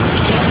us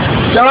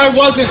that I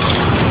wasn't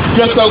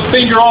just a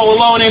finger all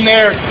alone in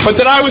there, but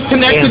that I was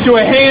connected to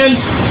a hand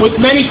with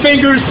many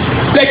fingers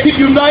that could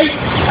unite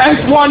as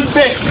one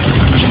fist.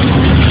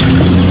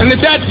 And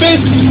that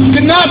fist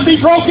could not be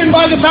broken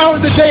by the power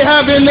that they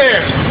have in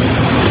there.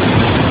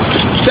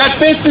 That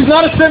fist is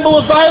not a symbol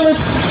of violence.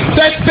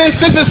 That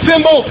fist is a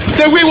symbol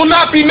that we will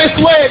not be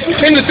misled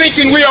into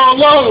thinking we are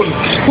alone.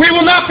 We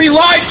will not be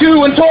lied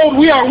to and told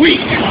we are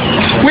weak.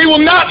 We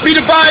will not be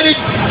divided,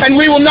 and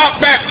we will not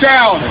back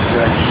down.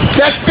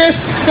 That fist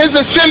is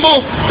a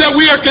symbol that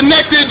we are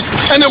connected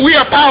and that we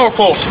are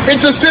powerful.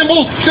 It's a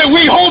symbol that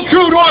we hold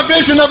true to our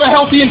vision of a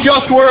healthy and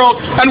just world,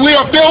 and we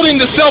are building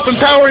the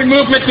self-empowering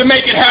movement to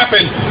make it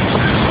happen.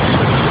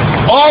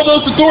 All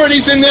those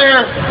authorities in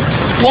there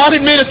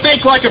wanted me to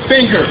think like a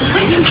finger,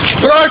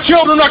 but our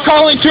children are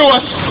calling to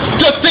us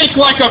to think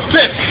like a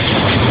fist.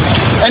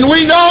 And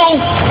we know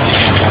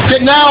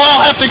that now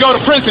I'll have to go to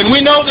prison.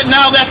 We know that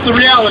now that's the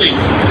reality.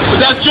 But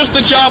that's just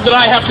the job that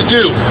I have to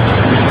do.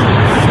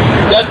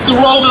 That's the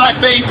role that I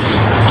face.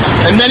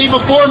 And many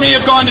before me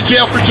have gone to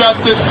jail for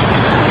justice.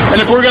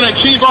 And if we're going to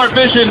achieve our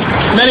vision,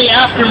 many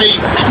after me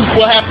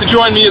will have to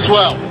join me as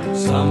well.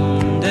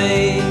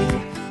 Someday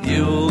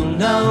you'll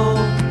know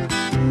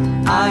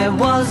I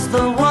was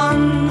the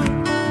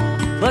one,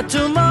 but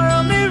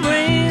tomorrow may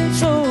rain,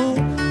 so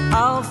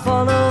I'll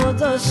follow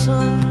the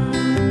sun.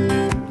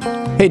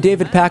 Hey,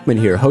 David Pakman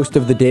here, host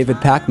of The David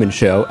Pakman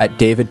Show at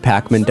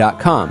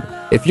davidpakman.com.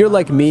 If you're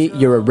like me,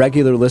 you're a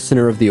regular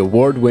listener of the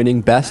award-winning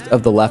Best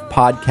of the Left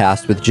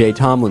podcast with Jay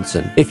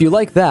Tomlinson. If you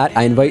like that,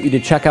 I invite you to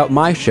check out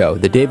my show,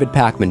 The David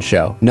Pakman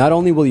Show. Not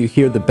only will you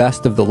hear the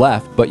best of the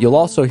left, but you'll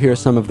also hear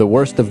some of the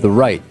worst of the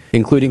right,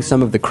 including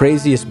some of the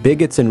craziest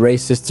bigots and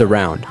racists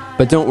around.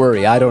 But don't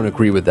worry, I don't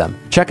agree with them.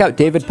 Check out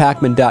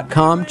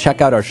davidpakman.com,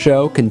 check out our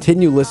show,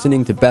 continue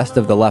listening to Best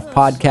of the Left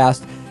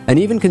podcast, and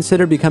even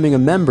consider becoming a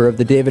member of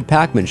The David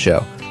Pakman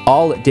Show,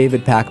 all at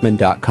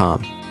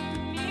davidpakman.com.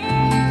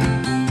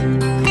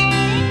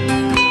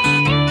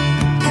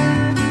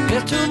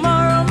 If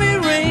tomorrow may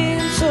rain,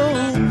 so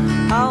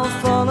I'll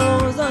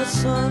follow the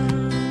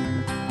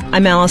sun.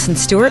 I'm Allison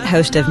Stewart,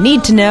 host of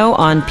Need to Know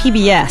on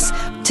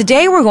PBS.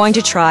 Today we're going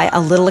to try a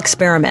little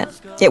experiment.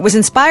 It was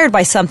inspired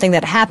by something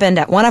that happened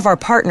at one of our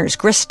partners,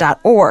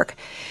 grist.org.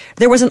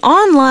 There was an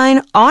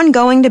online,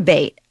 ongoing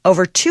debate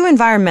over two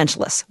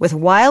environmentalists with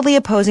wildly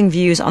opposing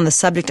views on the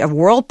subject of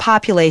world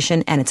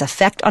population and its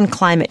effect on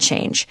climate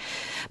change.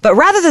 But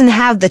rather than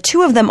have the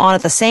two of them on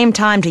at the same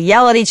time to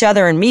yell at each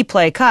other and me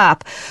play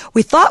cop,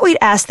 we thought we'd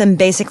ask them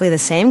basically the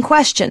same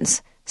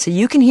questions so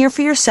you can hear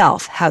for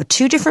yourself how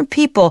two different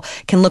people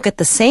can look at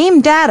the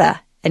same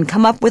data and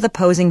come up with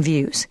opposing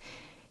views.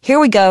 Here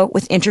we go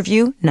with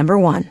interview number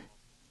 1.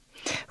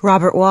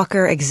 Robert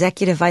Walker,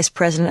 Executive Vice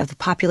President of the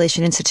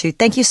Population Institute.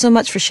 Thank you so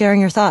much for sharing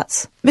your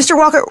thoughts. Mr.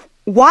 Walker,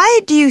 why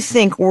do you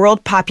think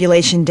World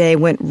Population Day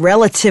went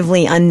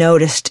relatively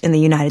unnoticed in the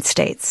United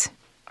States?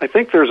 I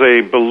think there's a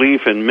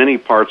belief in many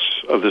parts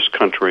of this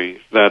country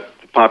that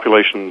the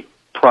population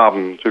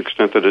problem, to the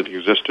extent that it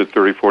existed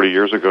 30, 40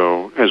 years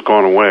ago, has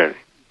gone away.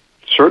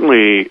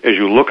 Certainly, as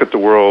you look at the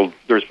world,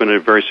 there's been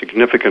a very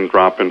significant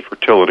drop in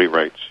fertility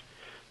rates.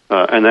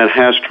 And that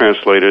has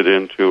translated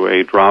into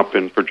a drop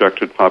in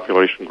projected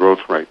population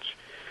growth rates.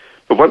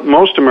 But what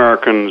most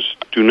Americans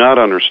do not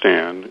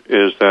understand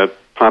is that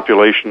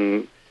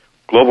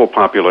global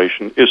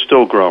population, is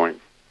still growing.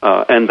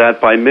 And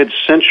that by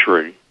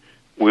mid-century,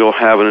 we'll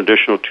have an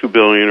additional 2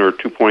 billion or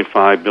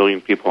 2.5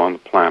 billion people on the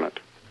planet.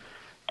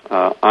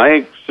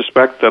 I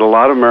suspect that a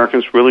lot of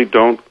Americans really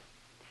don't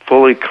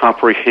fully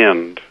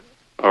comprehend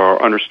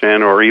or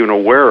understand or even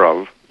aware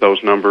of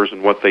those numbers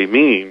and what they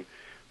mean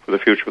for the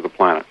future of the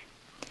planet.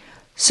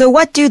 So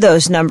what do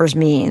those numbers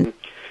mean?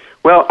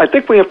 Well, I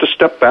think we have to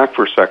step back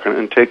for a second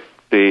and take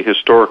the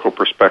historical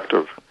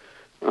perspective.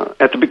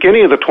 At the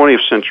beginning of the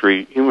 20th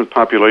century, human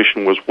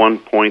population was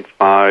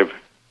 1.5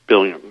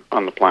 billion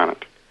on the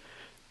planet.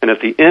 And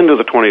at the end of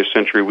the 20th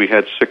century, we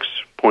had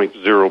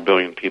 6.0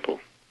 billion people.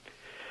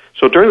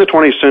 So during the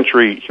 20th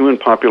century, human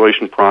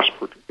population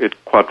prospered. It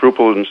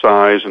quadrupled in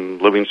size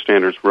and living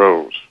standards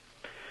rose.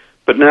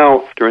 But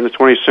now, during the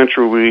 20th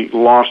century, we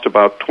lost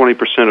about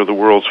 20% of the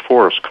world's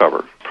forest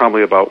cover,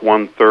 probably about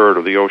 1/3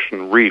 of the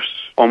ocean reefs,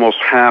 almost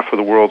half of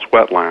the world's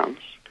wetlands.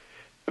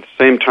 At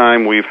the same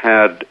time, we've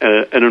had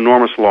an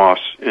enormous loss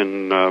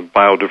in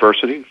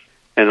biodiversity.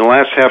 And in the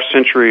last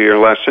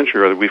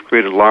century, we've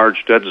created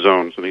large dead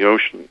zones in the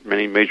ocean.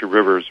 Many major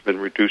rivers have been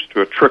reduced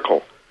to a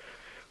trickle.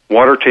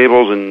 Water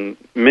tables in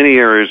many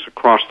areas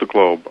across the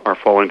globe are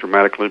falling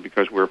dramatically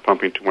because we're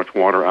pumping too much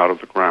water out of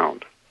the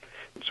ground.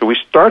 So we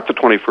start the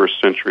 21st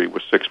century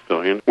with 6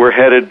 billion. We're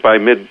headed by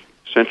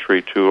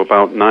mid-century to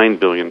about 9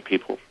 billion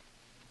people.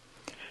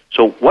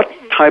 So what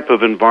type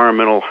of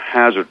environmental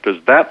hazard does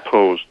that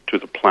pose to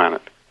the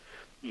planet?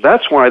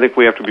 That's why I think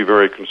we have to be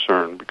very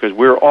concerned, because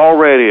we're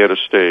already at a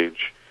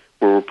stage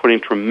where we're putting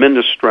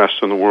tremendous stress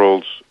on the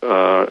world's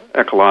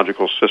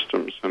ecological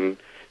systems and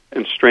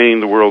straining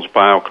the world's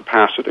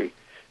biocapacity.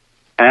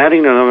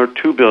 Adding another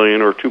 2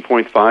 billion or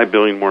 2.5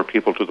 billion more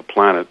people to the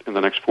planet in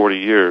the next 40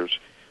 years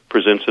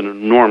presents an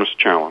enormous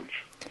challenge.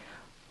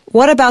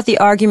 What about the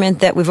argument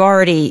that we've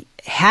already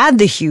had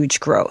the huge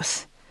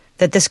growth,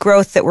 that this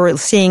growth that we're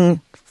seeing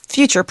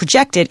future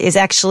projected is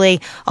actually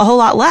a whole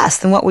lot less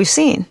than what we've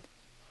seen?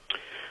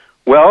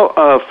 Well,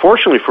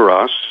 fortunately for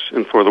us,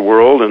 and for the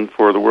world and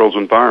for the world's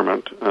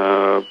environment,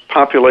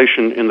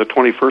 population in the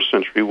 21st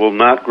century will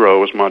not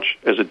grow as much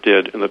as it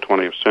did in the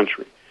 20th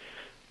century.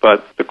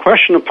 But the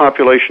question of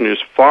population is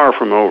far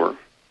from over.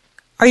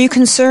 Are you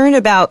concerned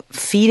about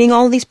feeding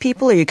all these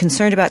people? Are you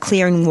concerned about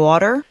clearing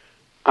water?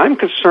 I'm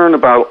concerned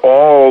about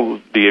all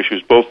the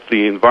issues, both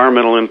the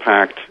environmental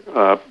impact,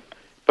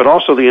 but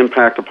also the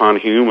impact upon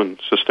human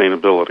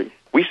sustainability.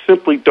 We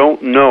simply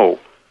don't know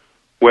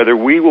whether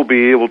we will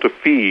be able to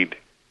feed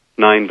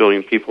 9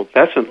 billion people.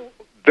 That's a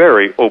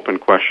very open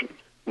question.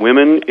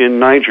 Women in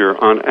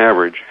Niger, on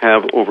average,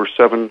 have over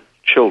 7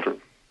 children.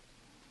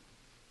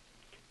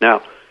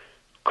 Now,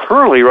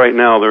 currently, right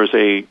now, there's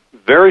a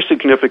very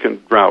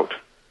significant drought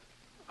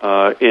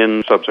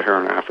in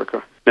sub-Saharan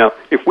Africa. Now,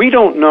 if we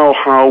don't know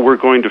how we're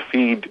going to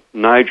feed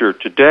Niger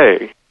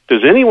today,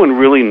 does anyone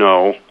really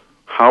know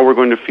how we're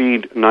going to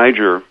feed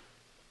Niger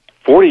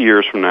 40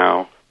 years from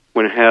now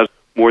when it has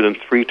more than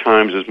 3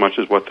 times as much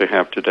as what they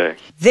have today?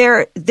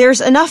 There's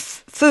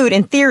enough food,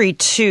 in theory,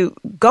 to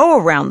go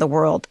around the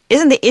world.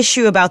 Isn't the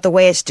issue about the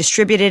way it's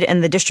distributed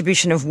and the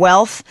distribution of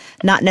wealth,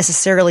 not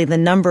necessarily the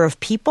number of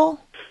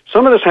people?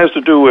 Some of this has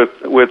to do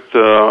with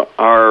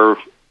our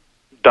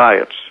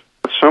diets.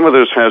 Some of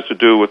this has to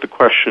do with the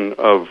question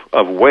of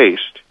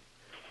waste.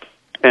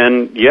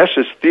 And yes,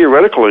 it's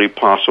theoretically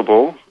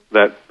possible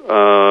that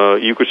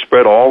you could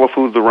spread all the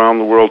food around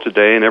the world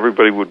today and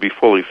everybody would be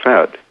fully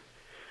fed.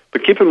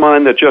 But keep in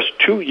mind that just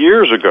 2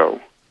 years ago,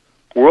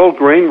 world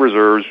grain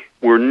reserves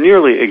were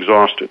nearly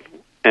exhausted.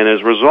 And as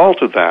a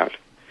result of that,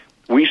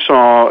 we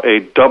saw a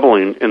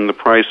doubling in the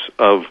price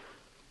of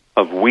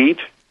wheat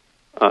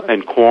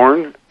and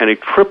corn, and a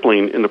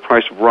tripling in the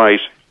price of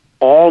rice,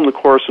 all in the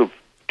course of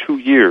 2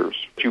 years.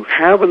 You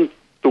have in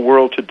the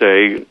world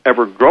today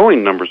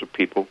ever-growing numbers of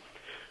people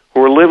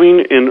who are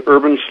living in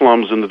urban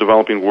slums in the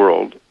developing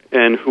world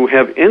and who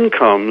have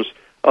incomes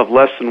of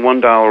less than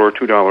 $1 or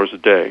 $2 a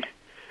day.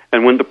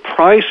 And when the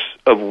price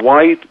of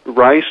white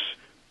rice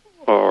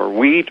or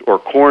wheat or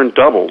corn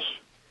doubles,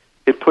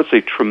 it puts a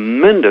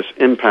tremendous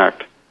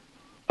impact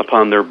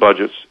upon their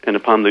budgets and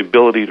upon the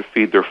ability to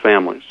feed their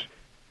families.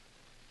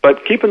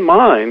 But keep in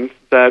mind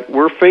that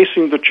we're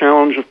facing the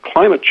challenge of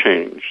climate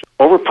change.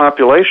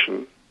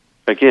 Overpopulation,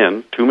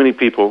 again, too many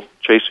people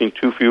chasing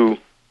too few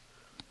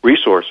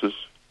resources,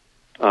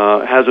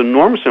 has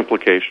enormous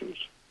implications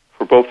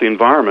for both the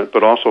environment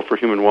but also for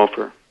human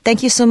welfare.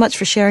 Thank you so much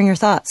for sharing your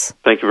thoughts.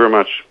 Thank you very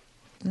much.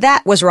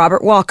 That was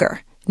Robert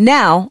Walker.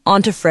 Now,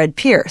 on to Fred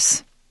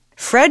Pierce.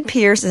 Fred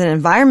Pierce is an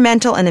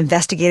environmental and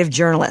investigative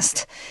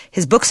journalist.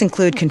 His books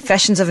include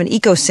Confessions of an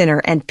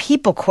Eco-Sinner and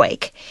People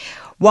Quake.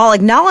 While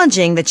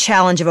acknowledging the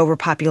challenge of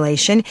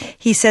overpopulation,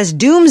 he says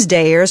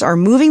doomsdayers are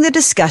moving the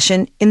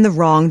discussion in the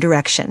wrong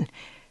direction.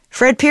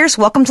 Fred Pierce,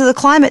 welcome to the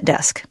Climate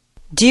Desk.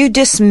 Do you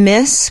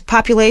dismiss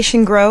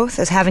population growth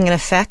as having an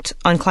effect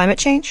on climate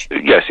change?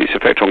 Yes, its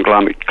effect on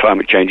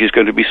climate change is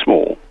going to be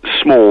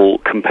small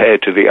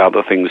compared to the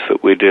other things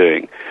that we're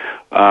doing.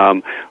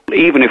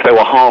 Even if there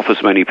were half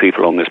as many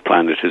people on this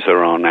planet as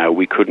there are now,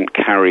 we couldn't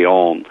carry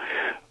on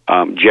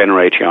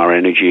generating our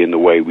energy in the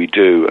way we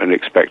do and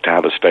expect to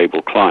have a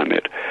stable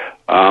climate.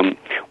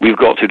 We've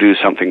got to do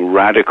something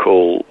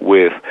radical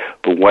with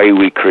the way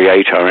we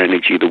create our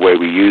energy, the way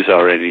we use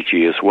our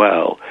energy as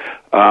well.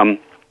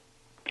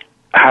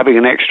 Having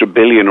an extra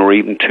billion or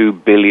even 2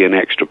 billion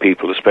extra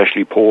people,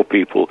 especially poor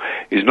people,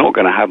 is not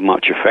going to have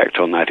much effect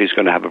on that. It's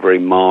going to have a very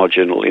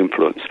marginal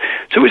influence.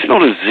 So it's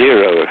not a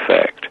zero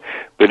effect,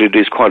 but it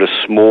is quite a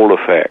small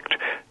effect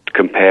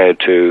compared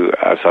to,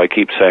 as I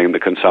keep saying, the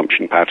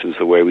consumption patterns,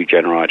 the way we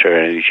generate our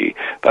energy.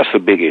 That's the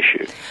big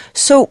issue.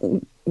 So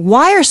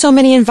why are so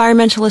many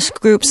environmentalist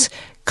groups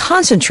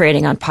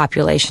concentrating on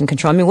population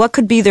control? I mean, what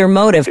could be their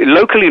motive?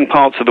 Locally, in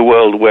parts of the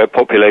world where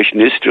population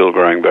is still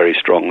growing very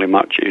strongly,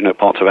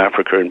 parts of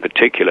Africa in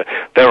particular,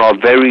 there are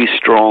very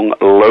strong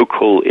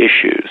local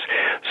issues.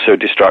 So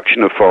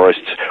destruction of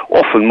forests,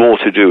 often more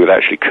to do with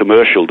actually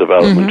commercial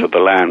development of the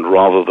land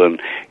rather than,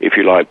 if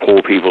you like,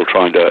 poor people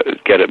trying to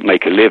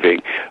make a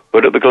living.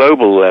 But at the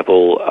global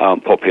level,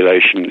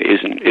 population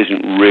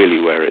isn't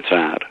really where it's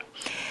at.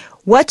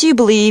 What do you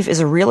believe is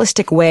a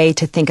realistic way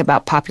to think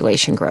about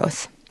population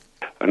growth?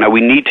 Now,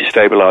 we need to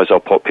stabilize our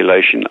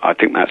population. I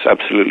think that's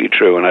absolutely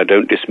true, and I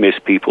don't dismiss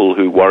people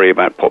who worry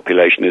about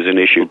population as an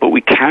issue, but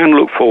we can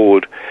look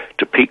forward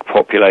to peak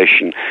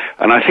population,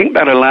 and I think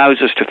that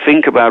allows us to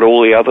think about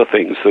all the other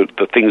things,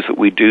 the things that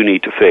we do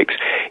need to fix.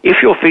 If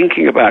you're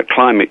thinking about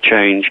climate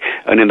change,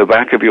 and in the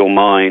back of your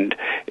mind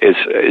is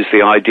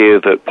the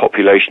idea that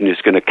population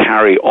is going to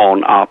carry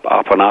on up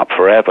and up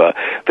forever,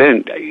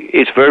 then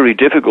it's very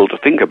difficult to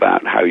think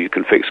about how you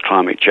can fix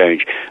climate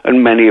change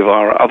and many of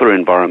our other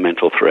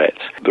environmental threats.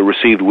 the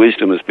received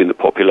wisdom has been the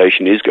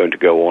population is going to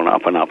go on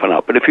up and up and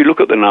up. But if you look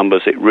at the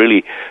numbers, it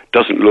really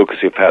doesn't look as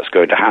if that's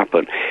going to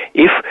happen.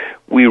 If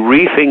we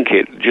rethink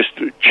it, just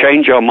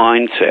change our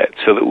mindset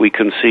so that we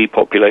can see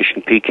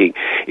population peaking,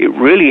 it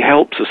really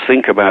helps us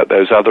think about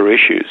those other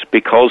issues,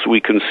 because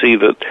we can see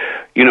that,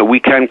 we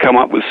can come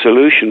up with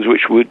solutions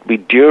which would be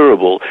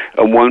durable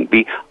and won't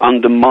be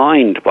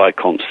undermined by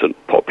constant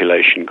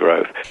population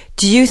growth.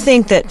 Do you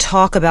think that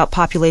talk about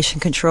population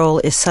control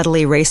is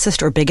subtly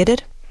racist or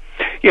bigoted?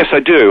 Yes, I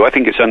do. I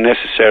think it's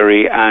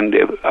unnecessary, and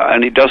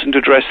it doesn't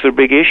address the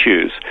big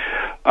issues.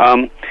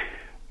 As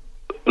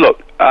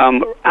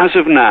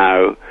of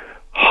now,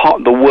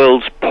 the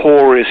world's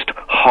poorest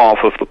half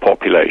of the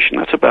population,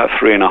 that's about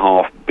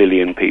 3.5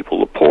 billion people,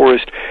 the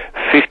poorest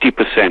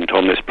 50%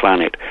 on this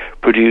planet,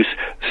 produce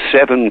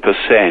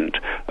 7%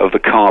 of the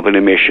carbon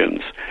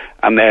emissions,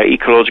 and their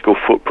ecological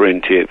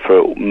footprint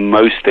for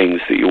most things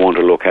that you want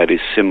to look at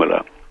is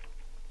similar.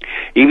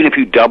 Even if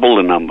you double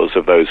the numbers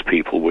of those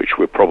people, which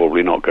we're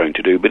probably not going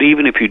to do, but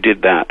even if you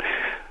did that,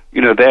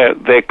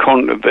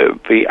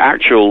 the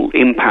actual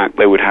impact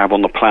they would have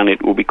on the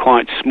planet will be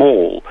quite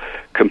small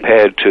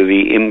compared to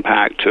the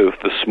impact of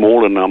the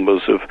smaller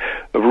numbers of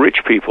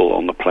rich people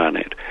on the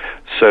planet.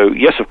 So,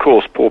 yes, of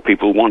course, poor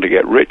people want to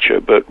get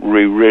richer, but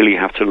we really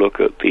have to look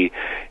at the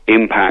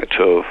impact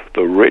of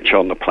the rich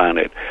on the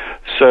planet.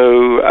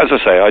 So, as I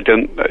say,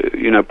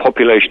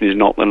 population is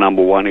not the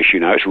number one issue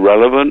now. It's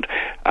relevant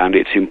and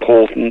it's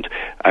important,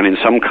 and in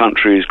some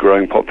countries,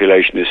 growing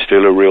population is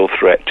still a real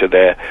threat to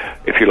their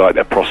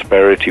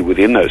prosperity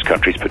within those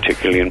countries,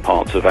 particularly in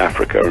parts of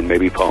Africa and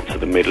maybe parts of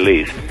the Middle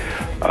East.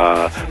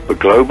 But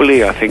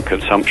globally, I think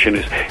consumption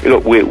is...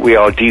 we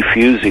are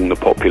defusing the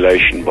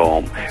population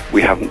bomb.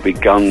 We haven't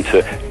begun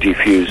to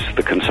defuse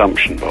the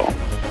consumption bomb.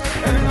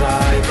 And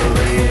I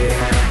believe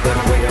that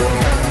we'll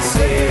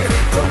concede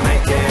to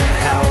making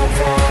hell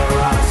for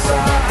us a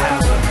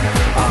heaven,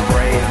 a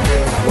brave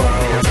new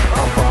world, a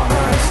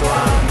promised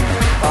land,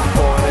 a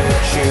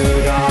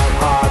fortitude of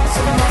hearts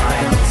and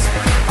minds.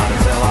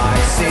 Until I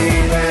see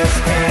this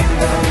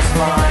kingdom's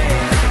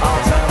mine,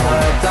 I'll turn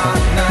the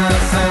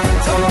darkness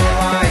into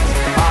light.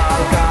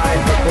 I'll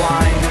guide the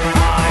blind,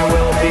 I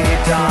will be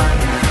done.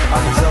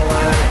 Until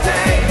the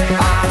day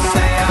I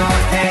say our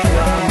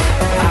kingdom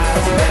has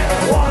been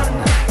won.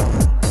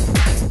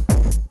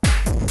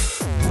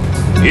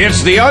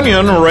 It's The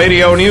Onion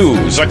Radio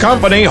News. A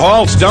company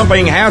halts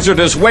dumping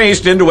hazardous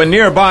waste into a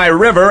nearby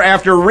river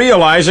after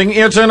realizing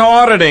it's an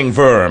auditing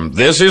firm.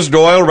 This is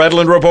Doyle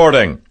Redland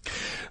reporting.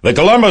 The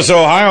Columbus,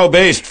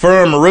 Ohio-based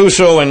firm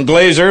Russo and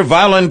Glazer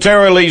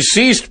voluntarily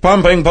ceased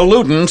pumping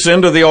pollutants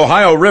into the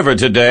Ohio River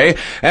today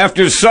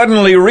after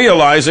suddenly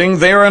realizing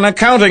they're an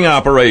accounting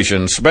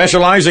operation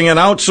specializing in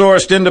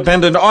outsourced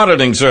independent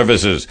auditing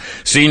services.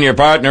 Senior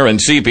partner and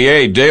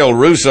CPA Dale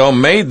Russo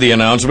made the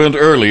announcement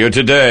earlier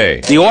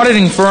today. The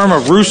auditing firm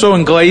of Russo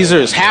and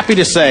Glazer is happy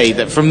to say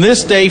that from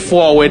this day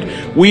forward,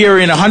 we are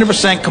in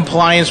 100%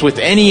 compliance with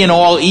any and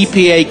all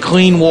EPA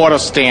clean water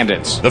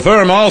standards. The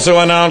firm also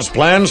announced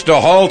plans to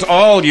halt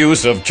all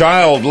use of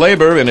child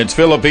labor in its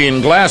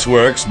Philippine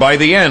glassworks by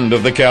the end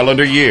of the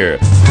calendar year.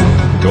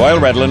 Doyle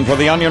Redland for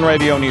The Onion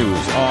Radio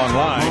News,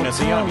 online at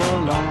The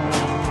Onion.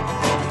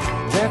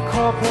 Their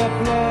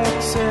corporate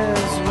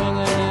is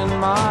ringing in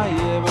my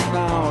ear, but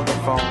now the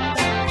phone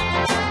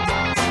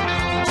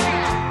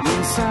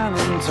in San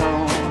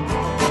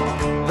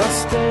Antonio, the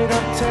state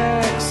of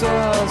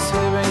Texas,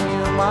 hearing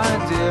you, my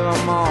dear,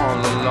 I'm all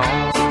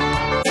alone.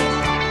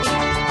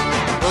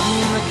 Put me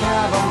in the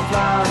cab, I'm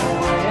flying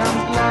away.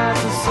 I'm glad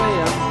to say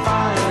I'm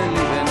finally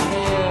leaving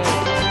here.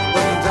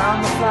 Putting down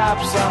the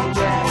flaps, I'm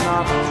getting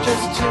off.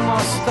 Just 2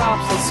 more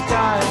stops, the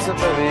skies are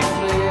very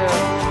clear.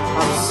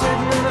 I'm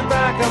sitting in the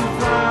back, I'm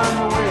flying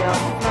away,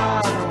 I'm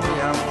flying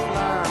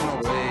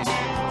away.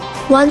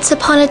 Once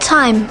upon a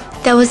time,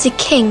 there was a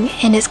king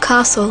in his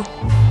castle.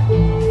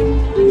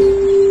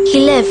 He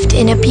lived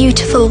in a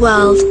beautiful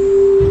world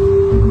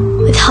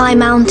with high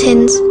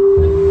mountains,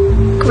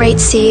 great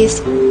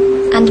seas,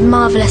 and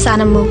marvelous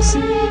animals.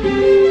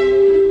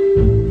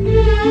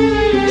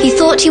 He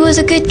thought he was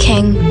a good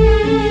king,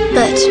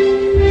 but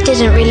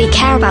didn't really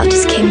care about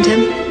his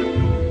kingdom.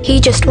 He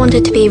just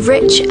wanted to be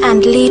rich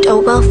and lead a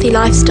wealthy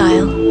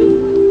lifestyle.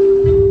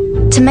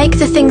 To make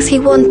the things he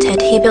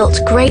wanted, he built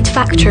great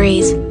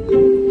factories.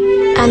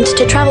 And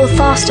to travel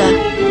faster,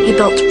 he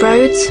built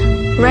roads,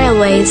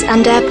 railways,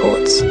 and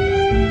airports.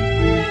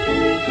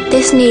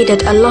 This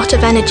needed a lot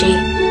of energy,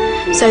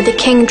 so the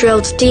king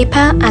drilled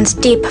deeper and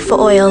deeper for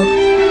oil,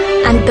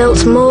 and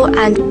built more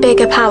and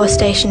bigger power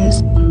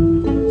stations.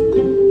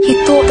 He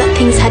thought that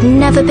things had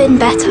never been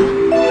better.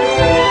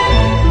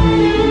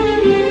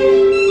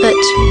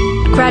 But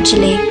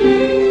gradually,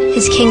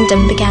 his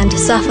kingdom began to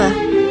suffer.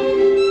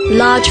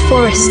 Large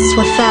forests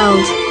were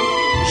felled,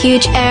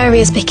 huge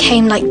areas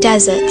became like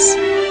deserts,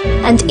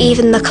 and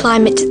even the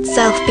climate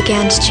itself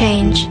began to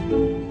change.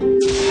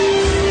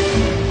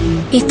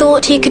 He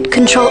thought he could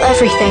control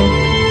everything,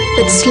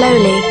 but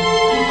slowly,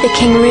 the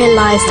king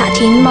realized that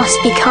he must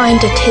be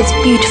kinder to his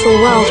beautiful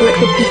world or it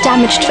would be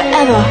damaged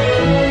forever.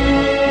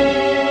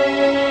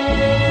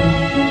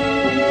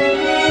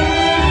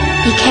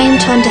 he came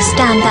to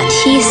understand that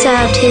he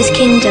served his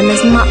kingdom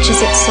as much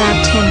as it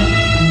served him.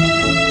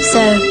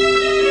 So,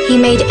 he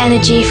made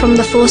energy from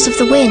the force of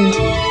the wind,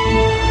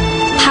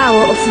 the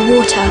power of the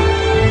water,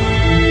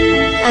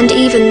 and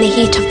even the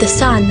heat of the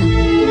sun.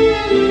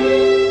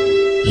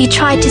 He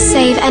tried to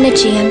save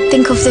energy and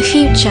think of the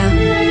future,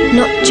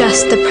 not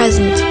just the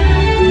present.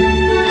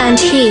 And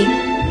he,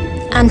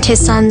 and his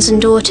sons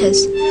and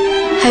daughters,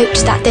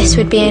 hoped that this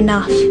would be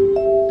enough.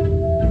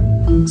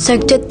 So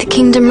did the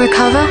kingdom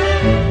recover?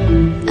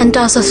 And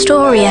does the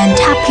story end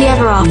happily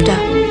ever after?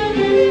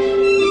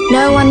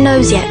 No one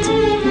knows yet,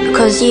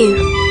 because you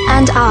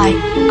and I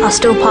are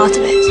still part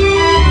of it.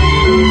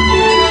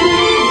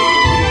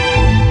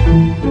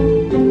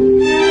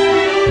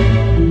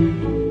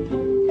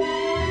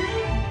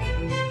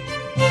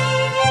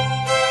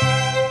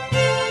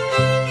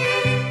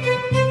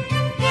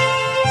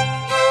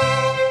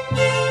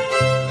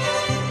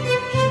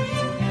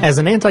 As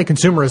an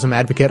anti-consumerism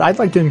advocate, I'd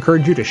like to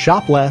encourage you to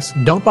shop less,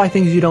 don't buy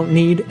things you don't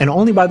need, and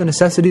only buy the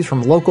necessities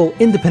from local,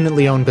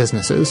 independently owned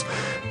businesses.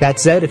 That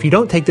said, if you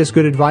don't take this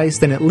good advice,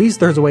 then at least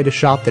there's a way to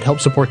shop that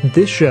helps support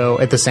this show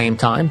at the same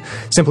time.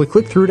 Simply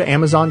click through to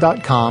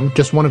Amazon.com,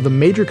 just one of the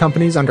major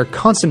companies under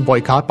constant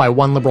boycott by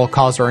one liberal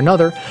cause or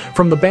another,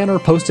 from the banner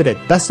posted at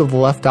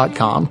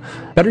bestoftheleft.com.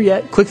 Better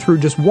yet, click through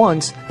just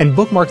once and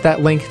bookmark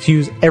that link to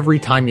use every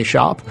time you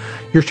shop.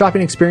 Your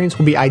shopping experience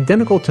will be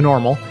identical to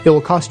normal, it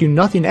will cost you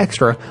nothing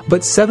extra,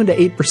 but 7 to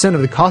 8%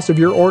 of the cost of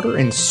your order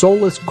in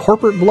soulless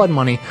corporate blood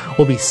money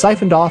will be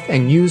siphoned off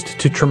and used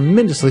to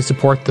tremendously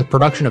support the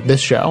production of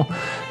this show.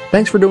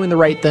 Thanks for doing the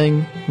right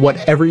thing,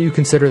 whatever you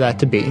consider that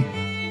to be.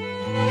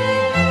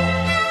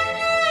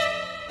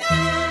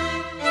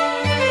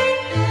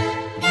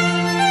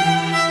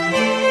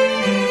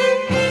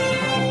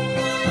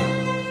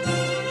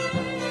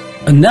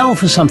 And now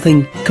for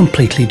something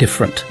completely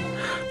different.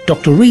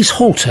 Dr. Rhys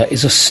Halter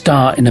is a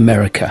star in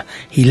America.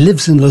 He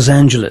lives in Los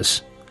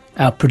Angeles.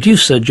 Our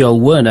producer, Joel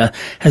Werner,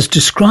 has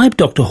described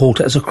Dr.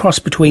 Halter as a cross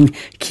between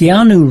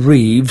Keanu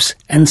Reeves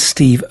and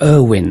Steve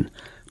Irwin,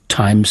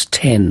 times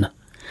 10.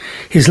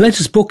 His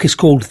latest book is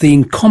called The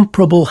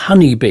Incomparable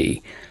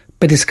Honeybee,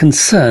 but his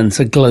concerns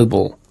are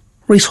global.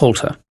 Rhys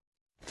Halter.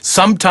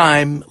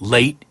 Sometime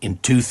late in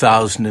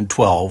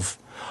 2012,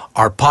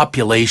 our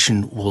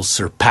population will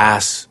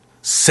surpass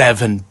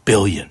 7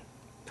 billion.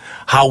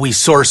 How we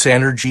source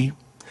energy,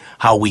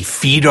 how we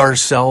feed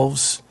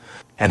ourselves,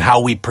 and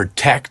how we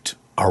protect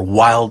our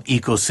wild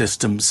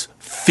ecosystems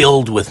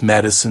filled with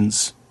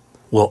medicines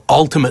will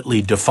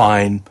ultimately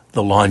define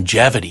the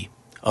longevity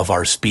of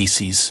our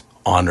species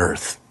on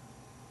Earth.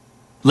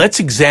 Let's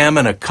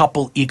examine a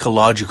couple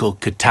ecological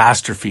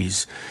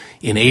catastrophes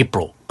in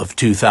April of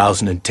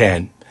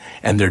 2010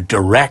 and their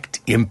direct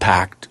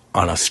impact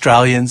on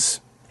Australians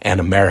and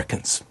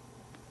Americans.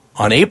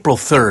 On April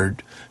 3rd,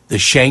 the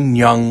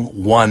Shenyang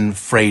 1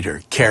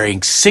 freighter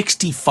carrying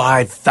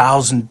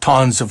 65,000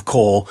 tons of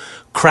coal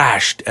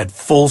crashed at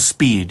full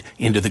speed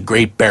into the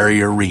Great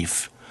Barrier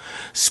Reef,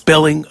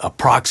 spilling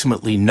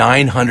approximately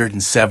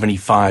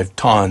 975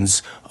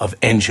 tons of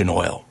engine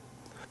oil.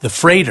 The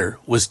freighter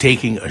was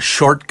taking a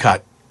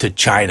shortcut to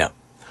China,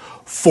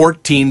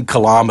 14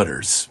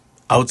 kilometers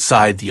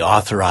outside the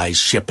authorized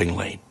shipping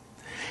lane.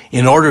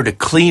 In order to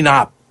clean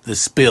up the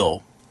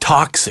spill,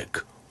 toxic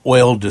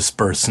oil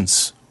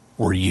dispersants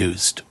were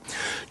used.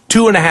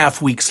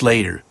 2.5 weeks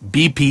later,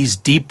 BP's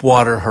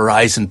Deepwater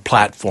Horizon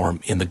platform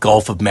in the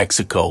Gulf of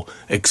Mexico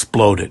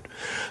exploded,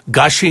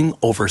 gushing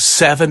over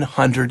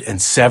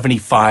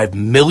 775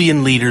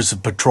 million liters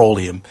of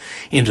petroleum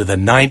into the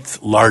 9th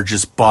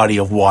largest body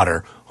of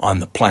water on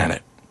the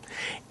planet.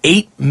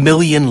 8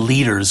 million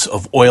liters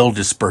of oil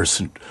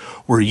dispersant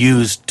were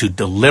used to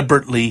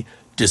deliberately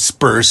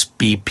disperse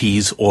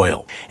BP's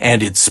oil,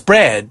 and it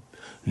spread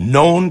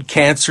known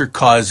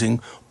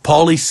cancer-causing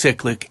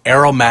polycyclic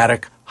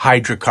aromatic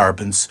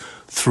hydrocarbons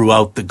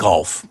throughout the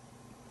Gulf.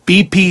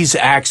 BP's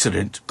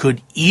accident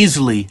could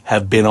easily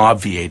have been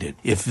obviated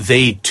if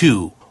they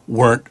too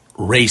weren't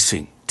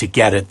racing to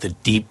get at the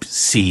deep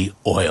sea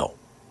oil.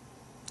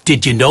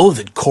 Did you know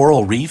that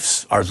coral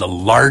reefs are the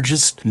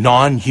largest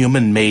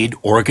non-human made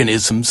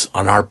organisms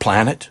on our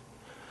planet?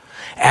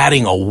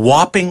 Adding a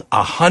whopping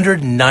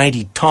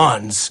 190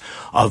 tons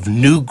of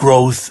new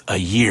growth a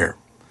year.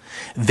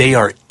 They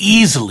are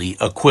easily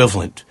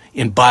equivalent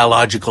in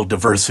biological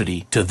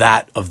diversity to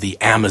that of the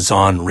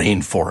Amazon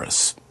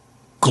rainforests.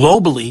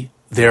 Globally,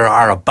 there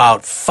are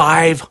about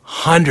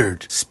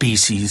 500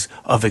 species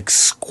of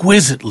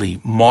exquisitely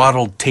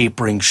mottled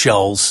tapering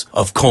shells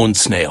of cone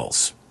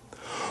snails.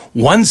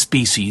 One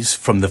species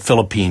from the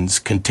Philippines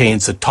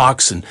contains a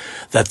toxin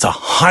that's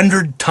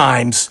 100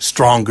 times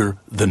stronger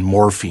than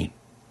morphine.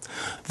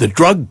 The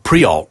drug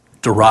Prialt,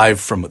 derived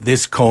from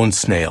this cone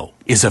snail,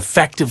 is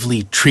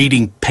effectively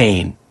treating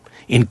pain,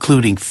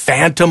 including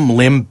phantom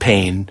limb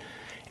pain,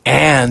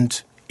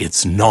 and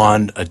it's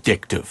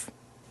non-addictive.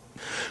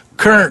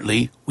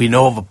 Currently, we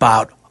know of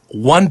about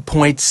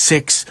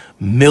 1.6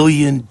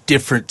 million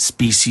different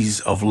species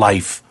of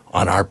life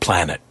on our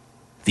planet.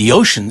 The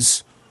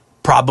oceans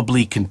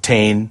probably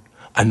contain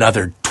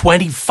another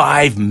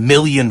 25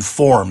 million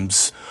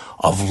forms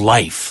of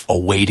life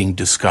awaiting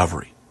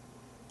discovery.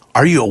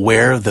 Are you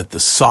aware that the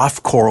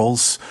soft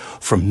corals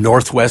from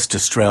Northwest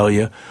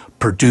Australia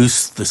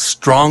produce the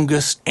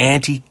strongest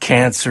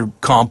anti-cancer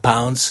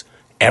compounds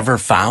ever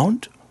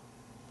found?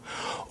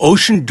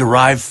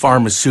 Ocean-derived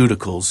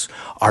pharmaceuticals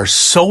are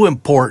so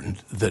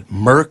important that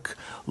Merck,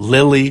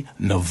 Lilly,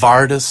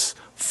 Novartis,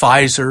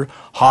 Pfizer,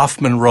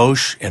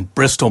 Hoffmann-Roche, and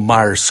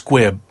Bristol-Myers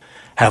Squibb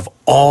have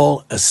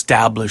all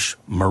established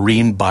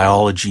marine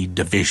biology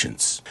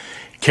divisions.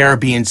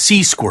 Caribbean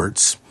sea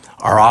squirts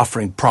are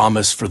offering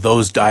promise for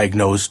those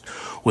diagnosed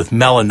with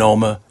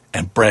melanoma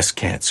and breast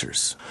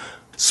cancers.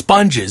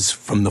 Sponges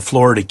from the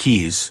Florida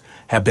Keys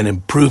have been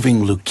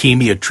improving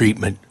leukemia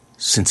treatment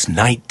since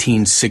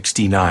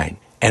 1969,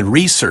 and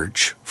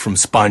research from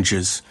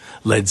sponges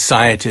led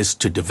scientists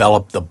to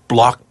develop the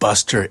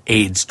blockbuster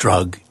AIDS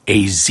drug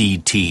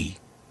AZT.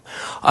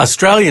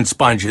 Australian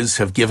sponges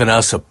have given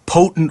us a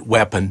potent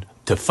weapon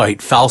to fight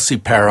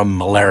falciparum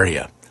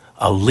malaria,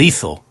 a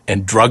lethal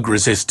and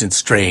drug-resistant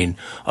strain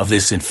of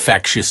this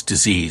infectious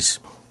disease.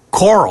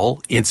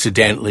 Coral,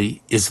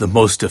 incidentally, is the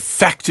most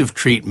effective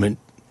treatment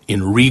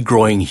in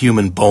regrowing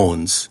human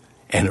bones,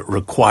 and it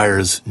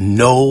requires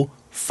no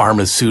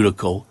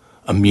pharmaceutical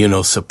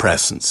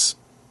immunosuppressants.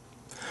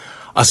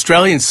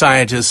 Australian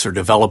scientists are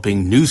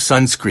developing new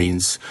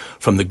sunscreens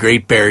from the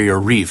Great Barrier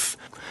Reef.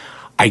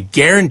 I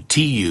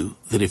guarantee you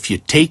that if you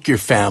take your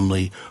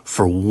family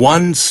for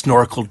one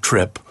snorkel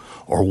trip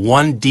or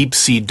one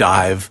deep-sea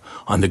dive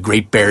on the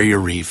Great Barrier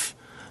Reef,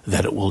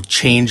 that it will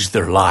change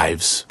their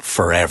lives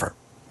forever.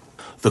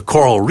 The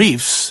coral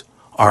reefs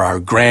are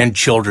our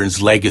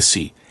grandchildren's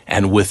legacy,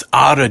 and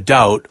without a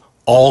doubt,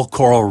 all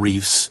coral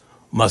reefs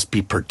must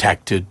be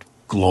protected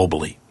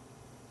globally.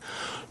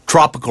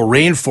 Tropical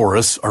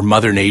rainforests are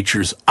Mother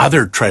Nature's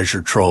other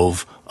treasure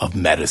trove of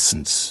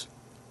medicines.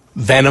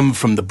 Venom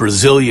from the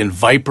Brazilian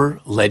viper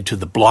led to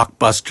the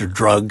blockbuster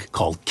drug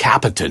called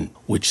Capitan,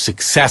 which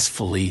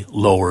successfully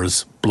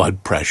lowers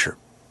blood pressure.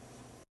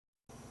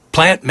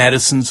 Plant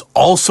medicines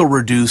also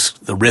reduce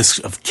the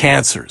risk of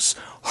cancers,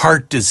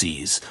 heart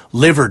disease,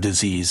 liver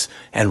disease,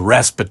 and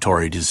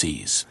respiratory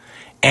disease.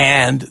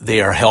 And they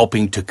are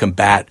helping to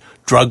combat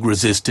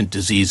drug-resistant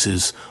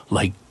diseases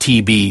like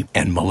TB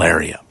and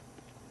malaria.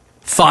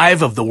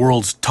 5 of the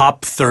world's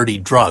top 30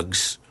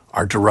 drugs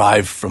are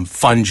derived from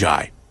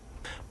fungi,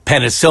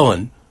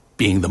 penicillin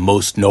being the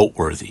most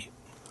noteworthy.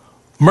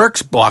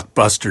 Merck's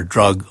blockbuster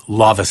drug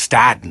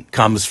lovastatin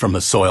comes from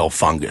a soil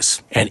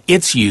fungus, and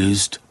it's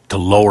used to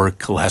lower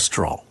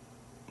cholesterol.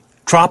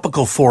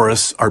 Tropical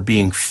forests are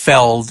being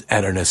felled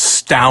at an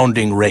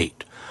astounding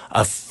rate,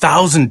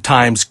 1,000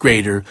 times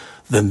greater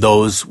than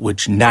those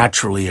which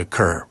naturally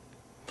occur.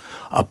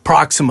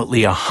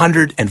 Approximately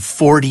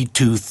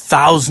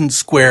 142,000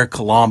 square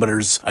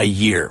kilometers a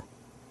year.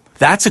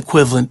 That's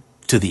equivalent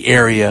to the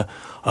area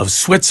of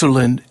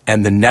Switzerland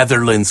and the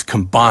Netherlands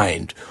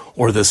combined,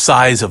 or the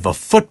size of a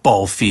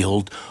football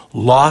field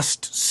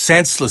lost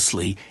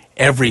senselessly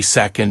every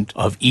second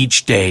of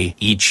each day,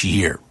 each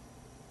year.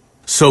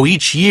 So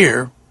each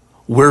year,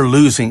 we're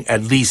losing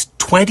at least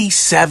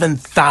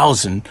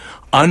 27,000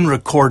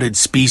 unrecorded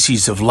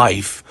species of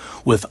life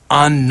with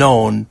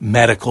unknown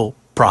medical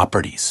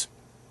properties.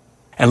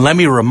 And let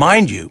me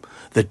remind you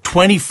that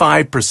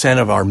 25%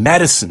 of our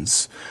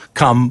medicines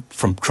come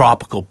from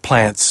tropical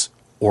plants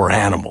or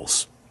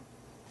animals.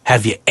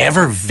 Have you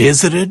ever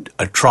visited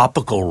a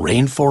tropical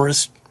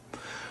rainforest?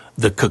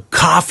 The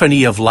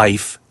cacophony of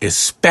life,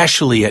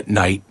 especially at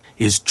night,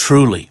 is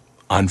truly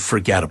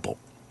unforgettable.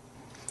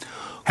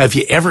 Have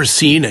you ever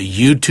seen a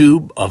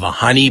YouTube of a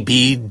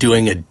honeybee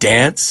doing a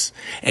dance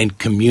and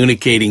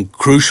communicating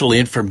crucial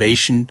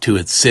information to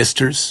its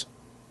sisters?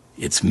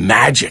 It's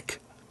magic.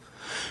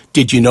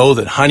 Did you know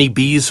that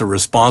honeybees are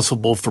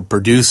responsible for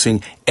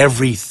producing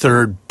every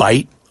third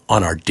bite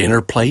on our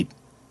dinner plate?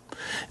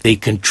 They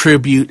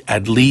contribute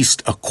at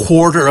least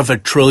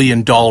 $250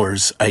 billion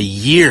a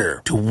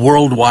year to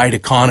worldwide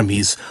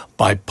economies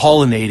by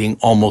pollinating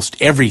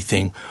almost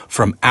everything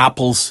from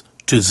apples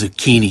to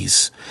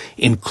zucchinis,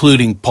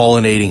 including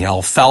pollinating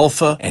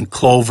alfalfa and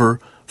clover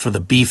for the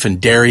beef and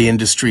dairy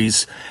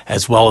industries,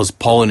 as well as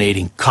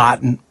pollinating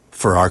cotton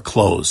for our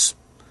clothes.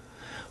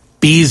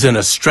 Bees in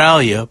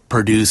Australia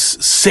produce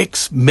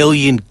 6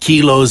 million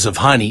kilos of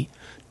honey,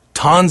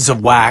 tons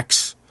of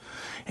wax,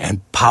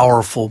 and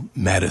powerful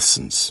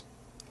medicines.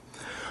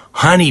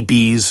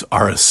 Honeybees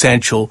are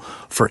essential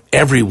for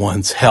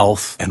everyone's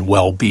health and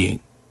well-being.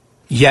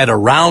 Yet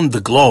around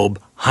the globe,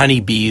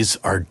 honeybees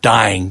are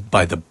dying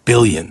by the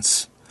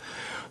billions.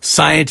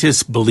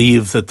 Scientists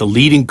believe that the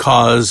leading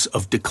cause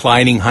of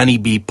declining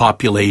honeybee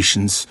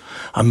populations,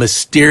 a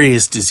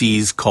mysterious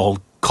disease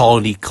called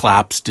colony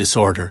collapse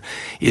disorder,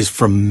 is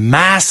from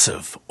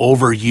massive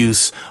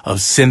overuse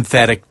of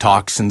synthetic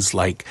toxins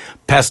like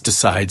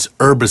pesticides,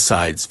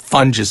 herbicides,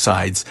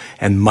 fungicides,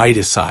 and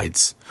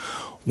miticides.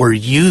 We're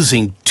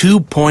using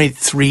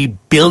 2.3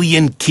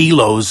 billion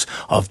kilos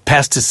of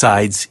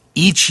pesticides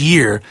each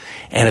year,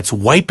 and it's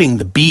wiping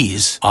the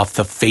bees off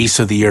the face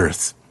of the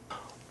earth.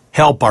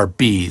 help our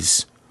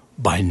bees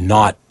by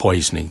not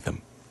poisoning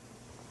them.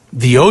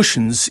 The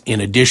oceans, in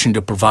addition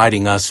to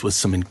providing us with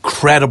some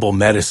incredible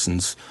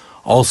medicines,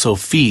 also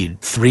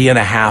feed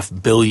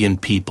 3.5 billion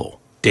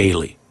people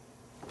daily.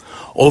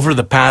 Over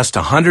the past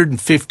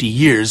 150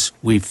 years,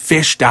 we've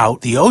fished out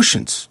the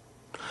oceans.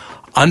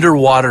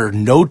 Underwater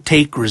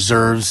no-take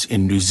reserves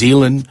in New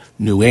Zealand,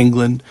 New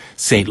England,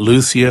 St.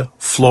 Lucia,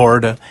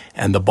 Florida,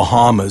 and the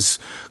Bahamas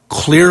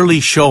clearly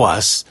show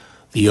us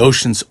the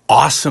ocean's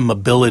awesome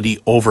ability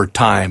over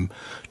time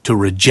to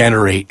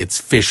regenerate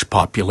its fish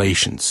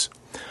populations.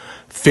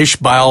 Fish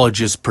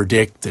biologists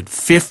predict that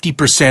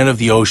 50% of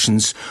the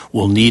oceans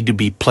will need to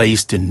be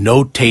placed in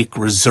no-take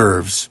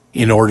reserves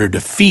in order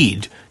to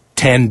feed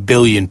 10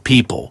 billion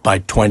people by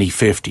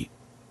 2050.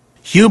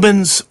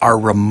 Humans are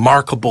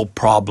remarkable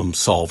problem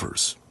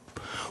solvers.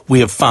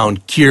 We have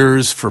found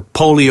cures for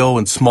polio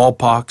and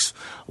smallpox,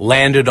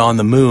 landed on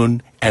the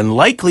moon, and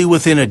likely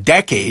within a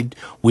decade,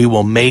 we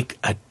will make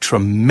a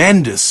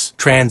tremendous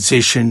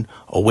transition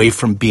away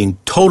from being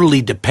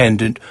totally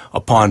dependent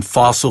upon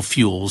fossil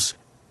fuels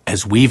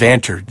as we've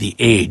entered the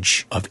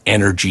age of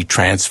energy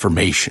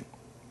transformation.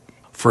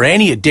 For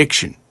any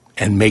addiction,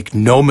 and make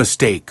no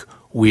mistake,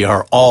 we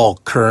are all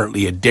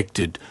currently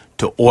addicted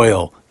to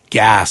oil,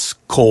 gas,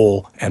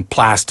 coal, and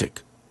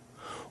plastic.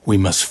 We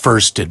must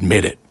first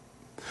admit it.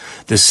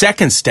 The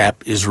second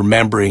step is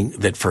remembering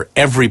that for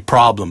every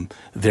problem,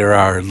 there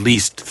are at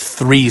least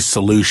 3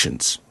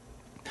 solutions.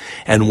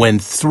 And when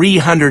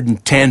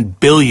 $310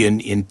 billion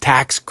in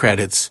tax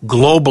credits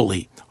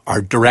globally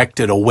are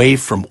directed away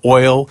from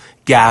oil,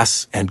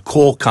 gas, and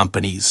coal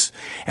companies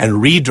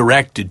and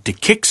redirected to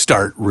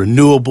kickstart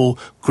renewable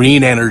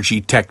green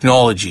energy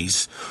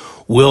technologies,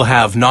 we'll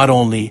have not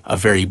only a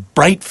very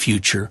bright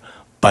future,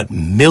 but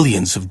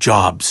millions of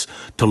jobs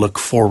to look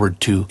forward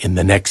to in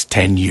the next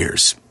 10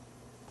 years.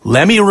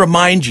 Let me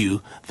remind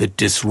you that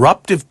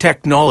disruptive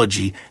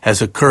technology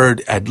has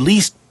occurred at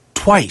least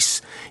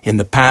twice in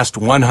the past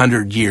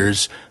 100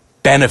 years,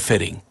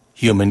 benefiting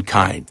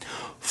humankind.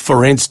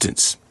 For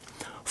instance,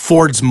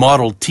 Ford's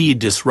Model T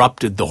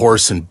disrupted the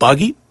horse and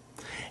buggy,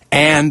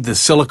 and the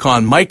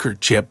silicon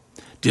microchip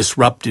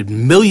disrupted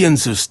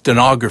millions of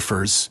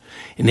stenographers,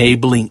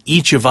 enabling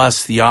each of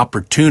us the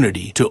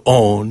opportunity to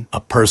own a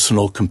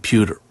personal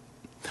computer.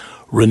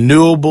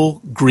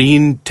 Renewable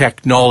green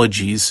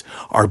technologies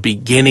are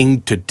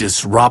beginning to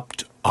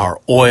disrupt our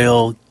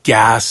oil,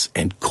 gas,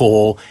 and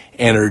coal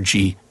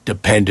energy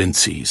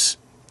dependencies.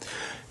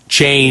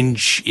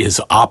 Change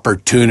is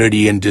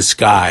opportunity in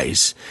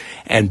disguise,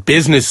 and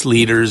business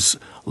leaders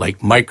like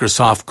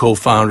Microsoft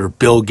co-founder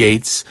Bill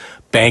Gates,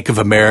 Bank of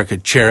America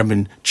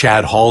Chairman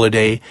Chad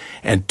Holliday,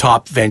 and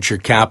top venture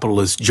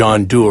capitalist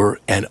John Doerr,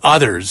 and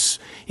others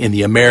in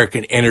the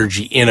American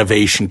Energy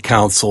Innovation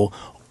Council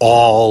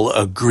all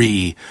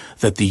agree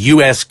that the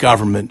U.S.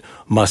 government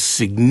must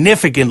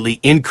significantly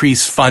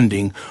increase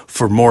funding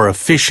for more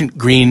efficient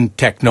green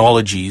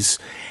technologies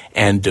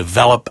and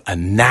develop a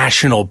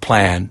national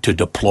plan to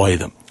deploy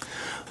them.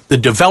 The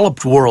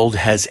developed world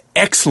has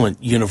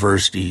excellent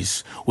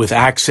universities with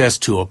access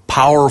to a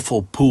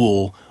powerful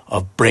pool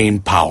of brain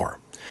power.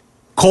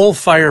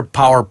 Coal-fired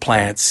power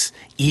plants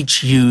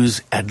each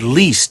use at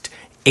least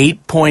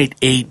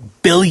 8.8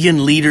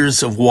 billion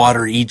liters of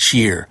water each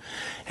year,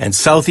 and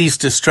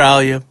Southeast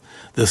Australia,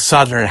 the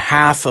southern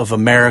half of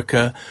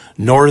America,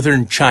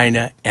 northern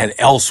China, and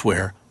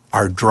elsewhere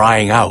are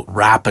drying out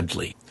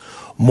rapidly.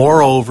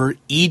 Moreover,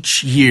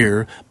 each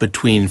year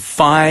between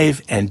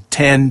 5 and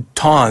 10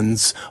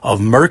 tons of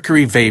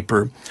mercury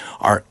vapor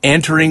are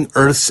entering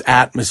Earth's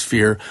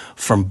atmosphere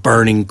from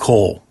burning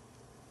coal.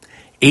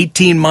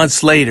 18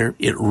 months later,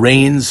 it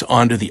rains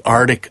onto the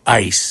Arctic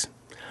ice.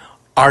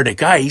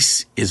 Arctic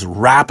ice is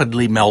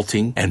rapidly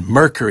melting, and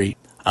mercury,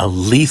 a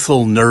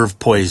lethal nerve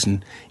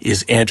poison,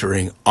 is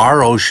entering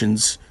our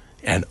oceans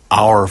and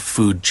our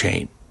food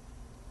chain.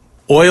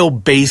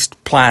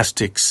 Oil-based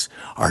plastics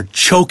are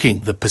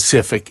choking the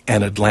Pacific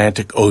and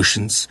Atlantic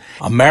Oceans.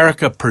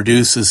 America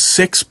produces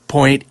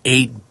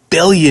 6.8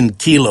 billion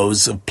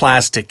kilos of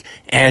plastic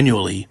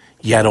annually,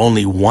 yet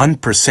only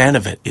 1%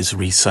 of it is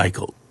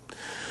recycled.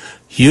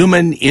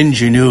 Human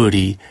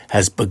ingenuity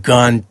has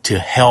begun to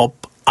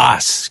help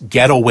us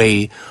get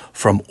away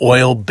from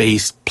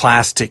oil-based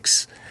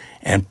plastics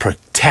and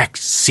protect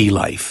sea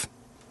life.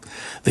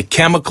 The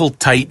chemical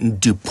titan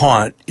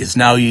DuPont is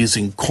now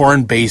using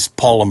corn-based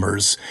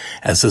polymers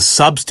as a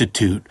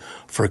substitute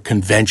for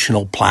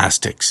conventional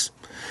plastics.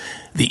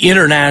 The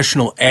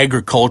international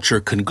agriculture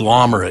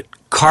conglomerate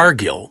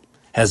Cargill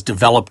has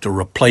developed a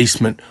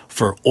replacement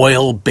for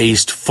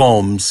oil-based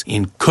foams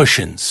in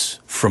cushions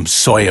from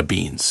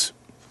soybeans.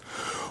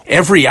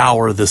 Every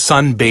hour, the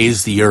sun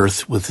bathes the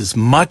earth with as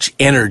much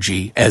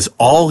energy as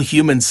all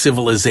human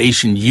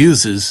civilization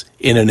uses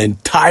in an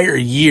entire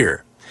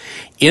year.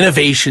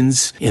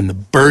 Innovations in the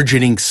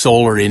burgeoning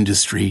solar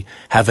industry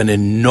have an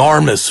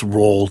enormous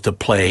role to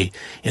play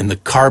in the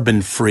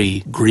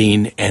carbon-free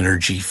green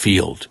energy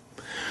field.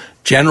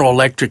 General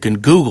Electric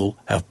and Google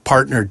have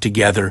partnered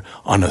together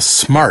on a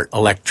smart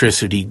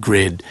electricity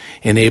grid,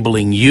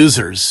 enabling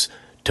users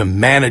to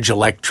manage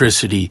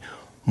electricity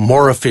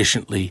more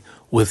efficiently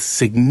with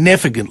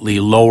significantly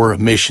lower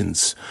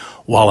emissions,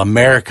 while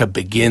America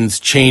begins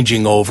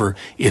changing over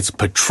its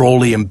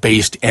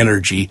petroleum-based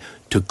energy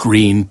to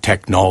green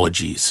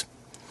technologies.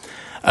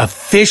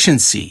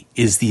 Efficiency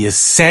is the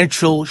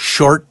essential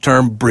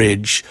short-term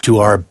bridge to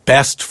our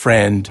best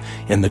friend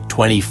in the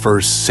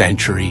 21st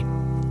century,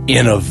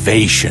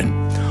 innovation.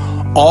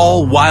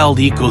 All wild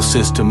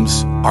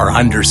ecosystems are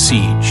under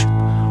siege.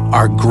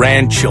 Our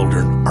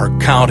grandchildren are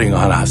counting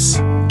on us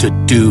to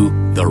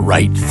do the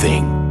right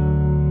thing.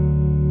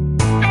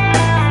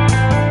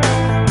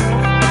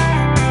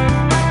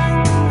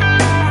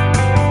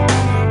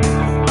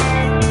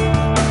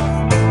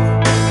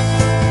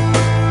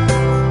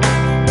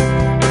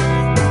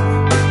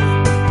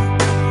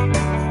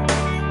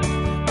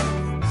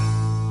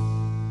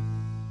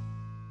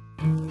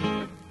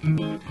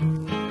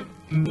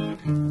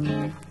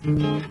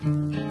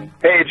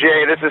 Hey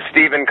Jay, this is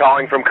Steven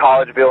calling from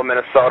Collegeville,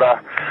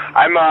 Minnesota.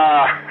 I'm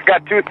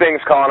got two things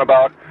calling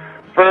about.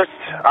 First,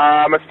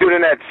 I'm a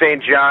student at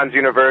St. John's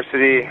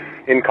University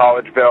in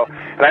Collegeville,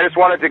 and I just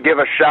wanted to give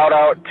a shout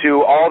out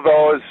to all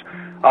those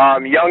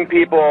young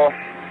people,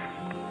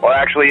 or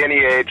actually any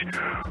age,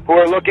 who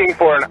are looking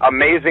for an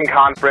amazing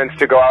conference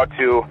to go out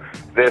to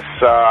this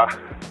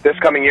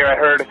coming year. I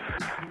heard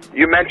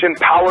you mentioned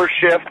Power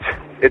Shift.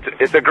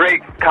 It's a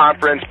great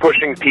conference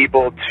pushing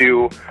people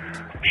to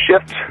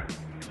shift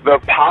the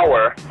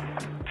power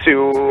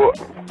to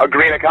a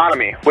green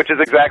economy, which is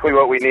exactly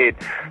what we need.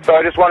 So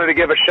I just wanted to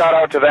give a shout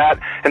out to that.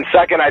 And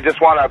second, I just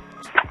want to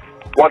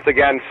once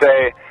again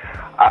say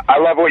I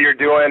love what you're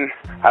doing.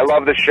 I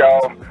love the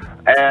show.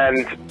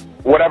 And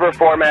whatever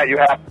format you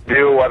have to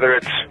do, whether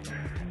it's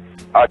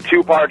a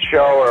two-part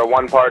show or a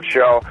one-part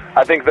show,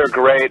 I think they're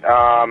great.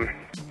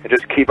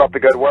 Just keep up the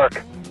good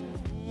work.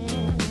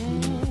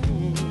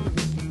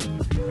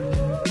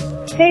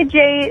 Hey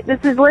Jay, this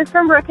is Liz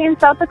from Brookings,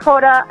 South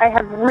Dakota. I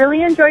have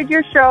really enjoyed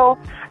your show.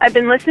 I've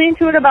been listening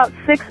to it about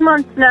 6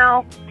 months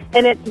now,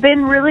 and it's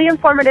been really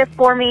informative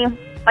for me.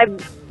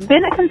 I've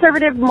been a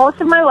conservative most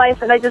of my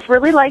life, and I just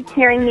really liked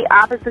hearing the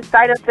opposite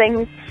side of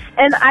things.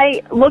 And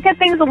I look at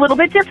things a little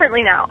bit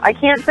differently now. I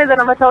can't say that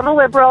I'm a total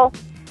liberal,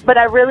 but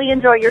I really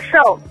enjoy your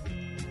show.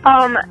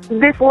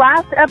 This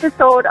last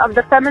episode of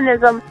the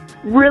feminism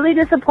really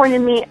disappointed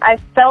me. I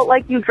felt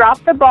like you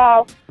dropped the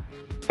ball.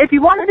 If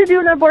you wanted to do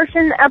an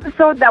abortion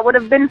episode, that would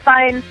have been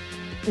fine.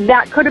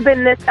 That could have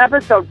been this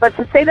episode. But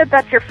to say that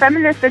that's your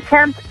feminist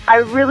attempt, I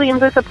really am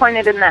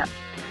disappointed in that.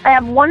 I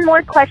have one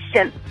more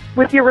question.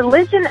 With your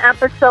religion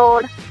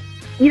episode,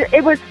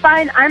 it was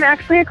fine. I'm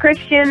actually a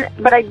Christian,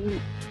 but I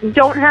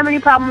don't have any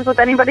problems with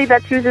anybody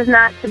that chooses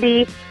not to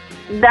be.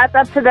 That's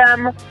up to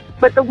them.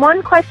 But the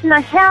one question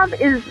I have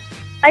is,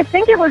 I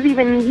think it was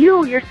even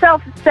you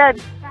yourself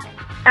said,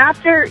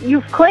 after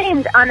you've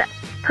claimed on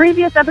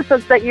previous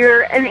episodes that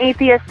you're an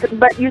atheist,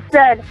 but you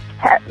said,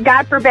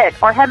 God forbid,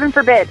 or heaven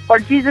forbid, or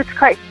Jesus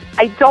Christ.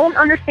 I don't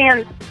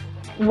understand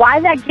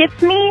why that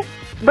gets me,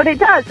 but it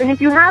does. And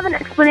if you have an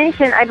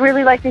explanation, I'd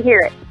really like to hear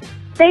it.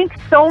 Thanks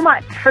so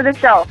much for the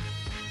show.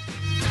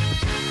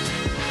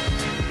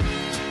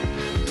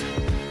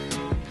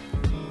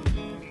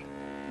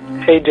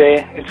 Hey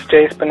Jay, it's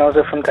Jay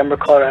Espinoza from Denver,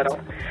 Colorado.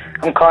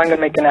 I'm calling to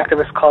make an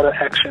activist call to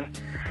action.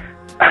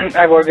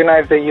 I've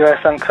organized the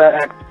U.S.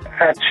 Uncut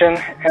Action,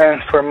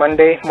 and for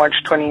Monday, March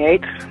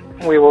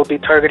 28th, we will be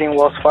targeting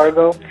Wells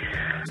Fargo.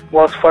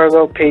 Wells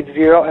Fargo paid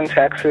zero in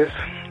taxes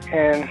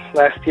and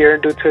last year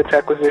due to its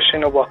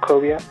acquisition of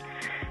Wachovia.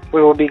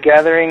 We will be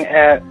gathering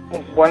at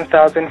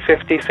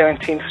 1050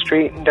 17th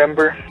Street,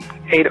 Denver,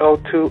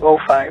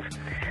 80205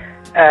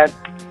 at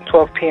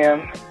 12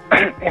 p.m.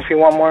 If you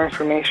want more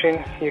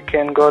information, you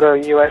can go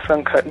to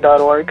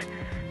usuncut.org,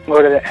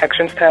 go to the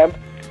Actions tab,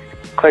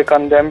 click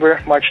on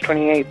Denver, March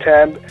 28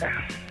 tab.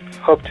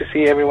 Hope to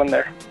see everyone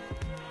there.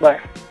 Bye.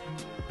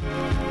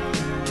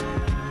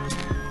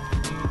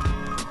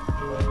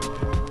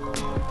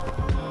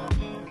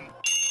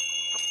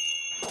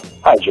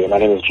 Hi, Jay. My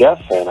name is Jeff,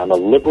 and I'm a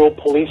liberal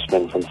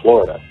policeman from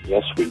Florida.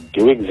 Yes, we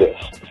do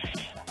exist.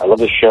 I love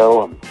the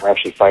show. We're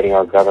actually fighting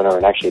our governor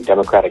and actually a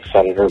Democratic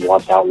senator who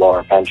wants to outlaw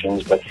our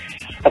pensions, but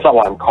that's not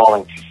why I'm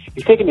calling.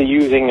 You've taken to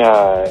using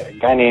a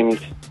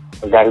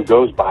guy who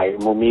goes by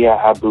Mumia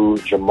Abu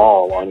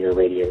Jamal on your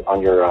radio,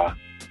 on your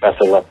Best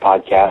of the Left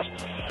podcast.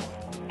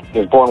 He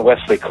was born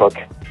Wesley Cook.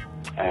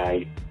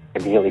 He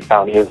immediately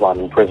found Islam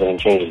in prison and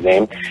changed his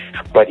name,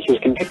 but he was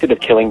convicted of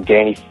killing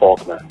Danny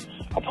Faulkner,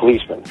 a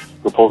policeman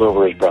who pulled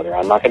over his brother.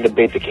 I'm not going to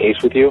debate the case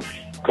with you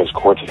because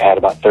courts have had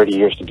about 30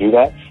 years to do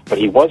that, but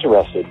he was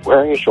arrested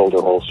wearing a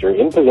shoulder holster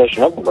in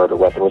possession of a murder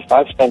weapon with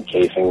 5 spent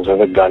casings of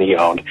a gun he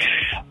owned.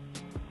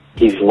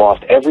 He's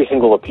lost every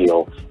single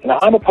appeal, and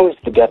I'm opposed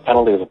to the death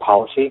penalty as a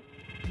policy,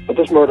 but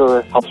this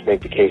murderer helps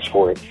make the case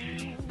for it.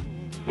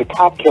 The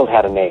cop killed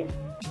had a name.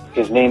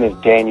 His name is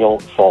Daniel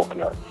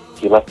Faulkner.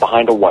 He left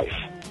behind a wife.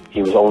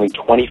 He was only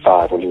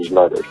 25 when he was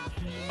murdered.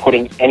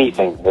 putting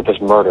anything that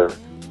this murder,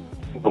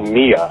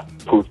 Mia,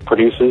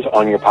 produces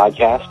on your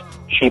podcast,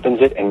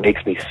 cheapens it and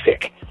makes me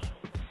sick.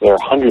 There are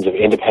hundreds of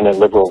independent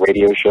liberal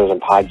radio shows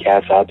and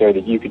podcasts out there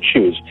that you could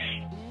choose,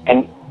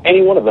 and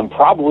any one of them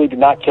probably did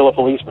not kill a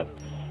policeman.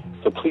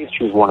 So please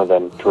choose one of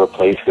them to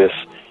replace this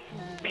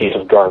piece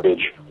of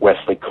garbage,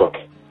 Wesley Cook.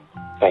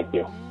 Thank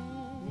you.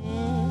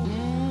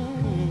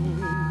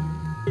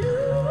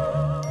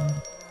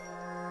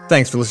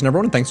 Thanks for listening,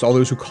 everyone, and thanks to all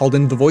those who called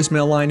in the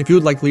voicemail line. If you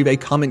would like to leave a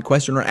comment,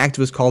 question, or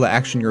activist call to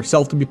action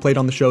yourself to be played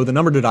on the show, the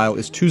number to dial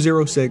is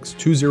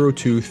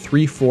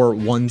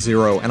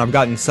 206-202-3410. And I've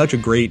gotten such a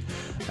great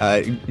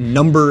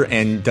number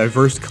and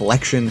diverse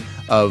collection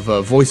of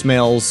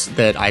voicemails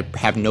that I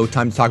have no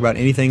time to talk about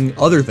anything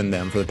other than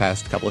them for the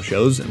past couple of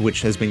shows,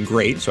 which has been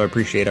great, so I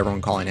appreciate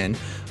everyone calling in.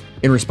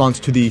 In response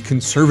to the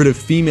conservative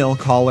female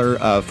caller,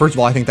 first of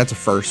all, I think that's a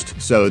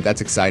first, so that's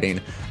exciting.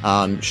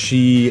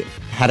 She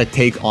had a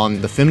take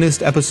on the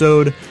feminist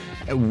episode,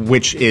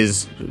 which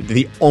is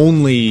the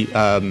only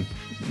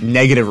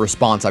negative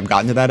response I've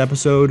gotten to that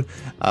episode.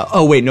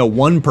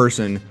 One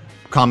person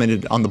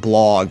commented on the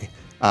blog,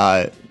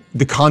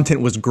 the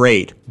content was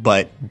great,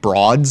 but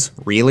broads,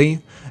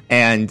 really?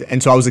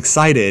 And so I was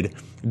excited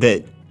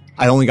that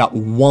I only got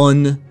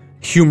one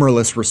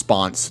humorless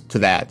response to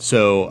that.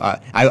 So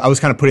I was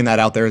kind of putting that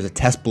out there as a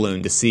test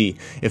balloon to see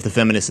if the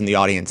feminists in the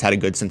audience had a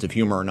good sense of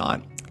humor or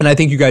not. And I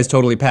think you guys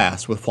totally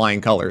passed with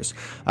flying colors.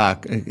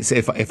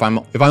 If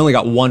I only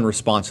got one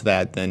response to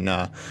that, then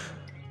I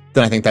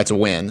think that's a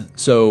win.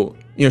 So,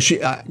 you know, she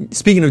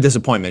speaking of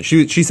disappointment,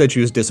 she said she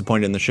was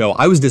disappointed in the show.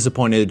 I was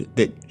disappointed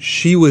that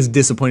she was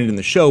disappointed in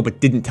the show, but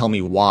didn't tell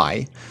me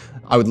why.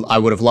 I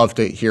would have loved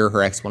to hear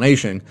her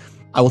explanation.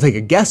 I will take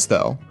a guess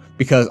though,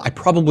 because I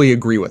probably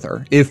agree with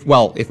her. If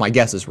my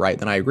guess is right,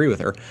 then I agree with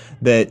her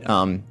that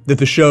that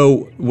the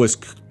show was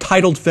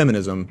titled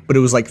Feminism, but it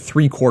was like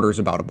 3/4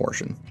 about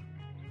abortion.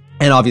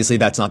 And obviously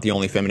that's not the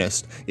only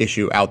feminist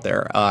issue out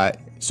there.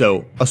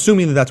 So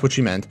assuming that that's what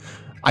she meant,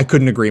 I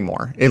couldn't agree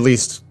more. At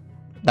least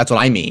that's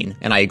what I mean,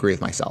 and I agree with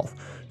myself.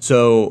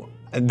 So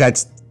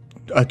that's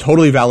a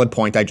totally valid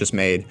point I just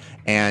made,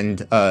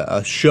 and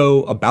a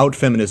show about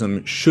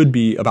feminism should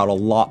be about a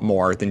lot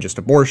more than just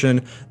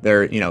abortion.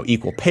 There,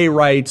 equal pay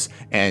rights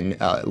and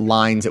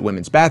lines at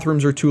women's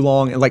bathrooms are too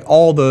long, and like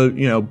all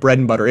the, bread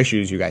and butter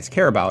issues you guys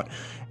care about.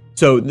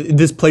 So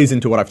this plays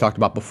into what I've talked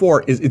about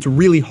before, is it's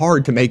really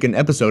hard to make an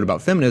episode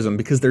about feminism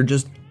because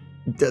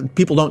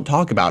people don't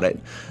talk about it.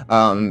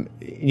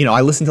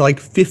 I listen to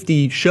like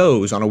 50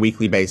 shows on a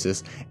weekly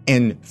basis,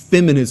 and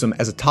feminism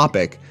as a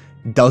topic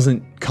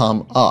doesn't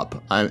come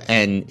up,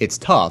 and it's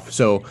tough.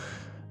 So,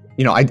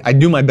 I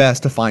do my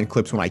best to find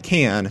clips when I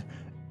can,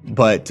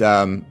 but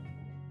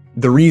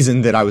the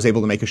reason that I was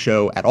able to make a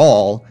show at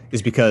all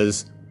is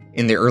because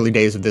in the early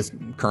days of this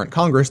current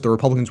Congress, the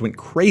Republicans went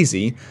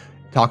crazy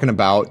talking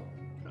about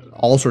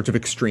all sorts of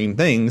extreme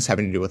things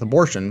having to do with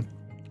abortion.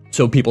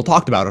 So people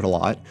talked about it a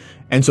lot,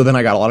 and so then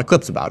I got a lot of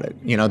clips about it.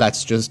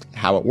 That's just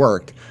how it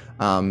worked.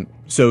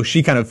 So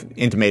she kind of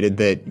intimated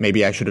that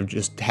maybe I should have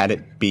just had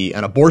it be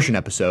an abortion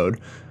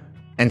episode,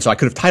 and so I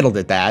could have titled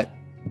it that,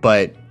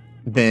 but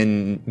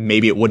then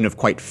maybe it wouldn't have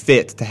quite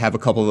fit to have a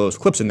couple of those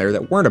clips in there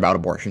that weren't about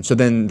abortion. So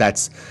then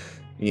that's,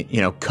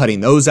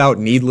 cutting those out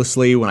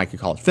needlessly when I could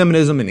call it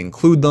feminism and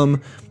include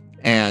them.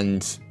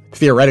 And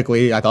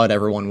theoretically, I thought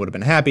everyone would have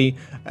been happy.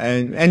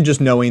 And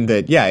just knowing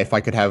that, if I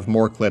could have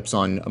more clips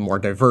on a more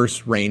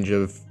diverse range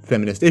of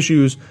feminist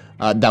issues,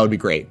 that would be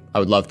great. I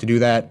would love to do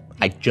that.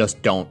 I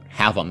just don't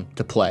have them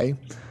to play.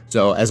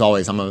 So as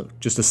always, I'm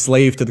just a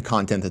slave to the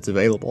content that's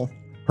available.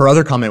 Her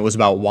other comment was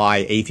about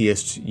why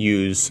atheists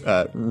use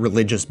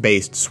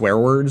religious-based swear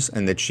words,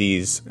 and that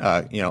she's,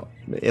 at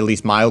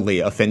least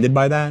mildly offended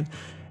by that.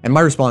 And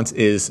my response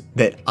is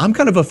that I'm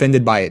kind of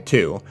offended by it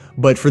too,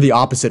 but for the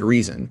opposite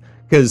reason.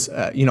 Because,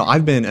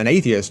 I've been an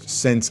atheist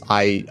since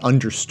I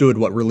understood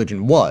what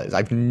religion was.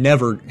 I've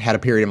never had a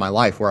period in my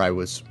life where I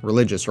was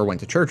religious or went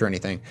to church or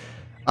anything.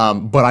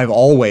 But I've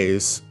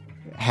always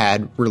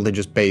had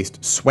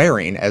religious-based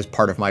swearing as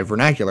part of my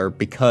vernacular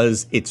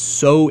because it's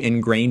so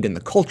ingrained in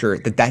the culture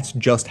that that's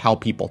just how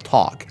people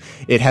talk.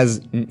 It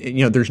has,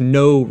 there's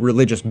no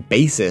religious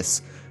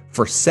basis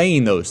for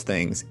saying those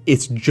things.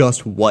 It's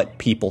just what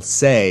people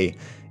say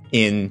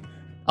in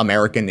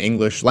American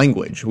English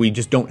language. We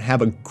just don't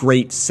have a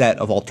great set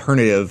of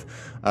alternative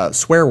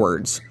swear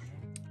words.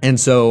 And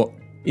so,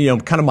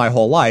 kind of my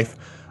whole life,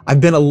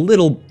 I've been a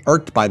little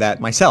irked by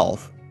that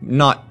myself.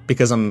 Not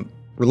because I'm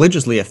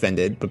religiously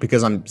offended, but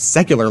because I'm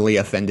secularly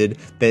offended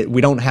that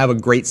we don't have a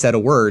great set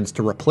of words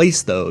to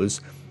replace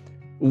those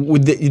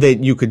that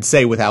you could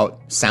say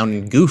without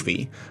sounding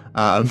goofy,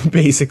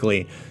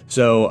 basically.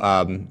 So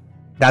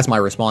that's my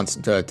response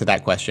to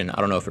that question.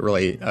 I don't know if it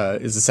really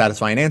is a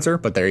satisfying answer,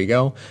 but there you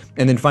go.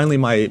 And then finally,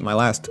 my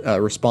last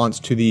response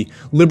to the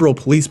liberal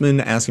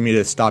policeman asking me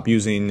to stop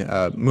using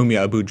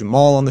Mumia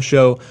Abu-Jamal on the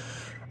show,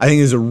 I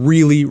think is a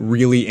really,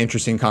 really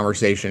interesting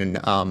conversation.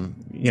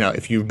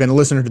 If you've been a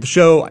listener to the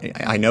show,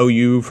 I know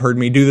you've heard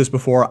me do this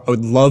before. I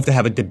would love to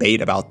have a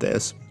debate about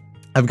this.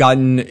 I've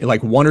gotten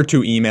like 1 or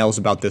 2 emails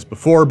about this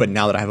before, but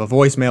now that I have a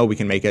voicemail, we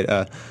can make it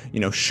a,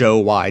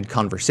 show-wide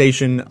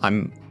conversation.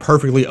 I'm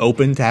perfectly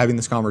open to having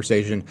this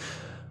conversation.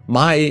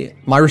 My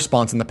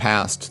response in the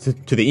past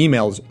to the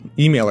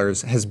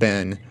emailers has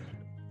been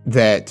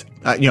that,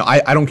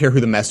 I don't care who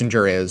the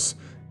messenger is.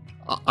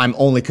 I'm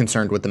only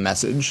concerned with the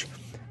message.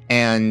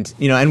 And,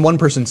 and one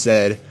person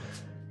said,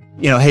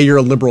 hey, you're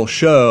a liberal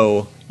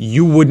show.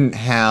 You wouldn't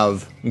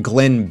have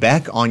Glenn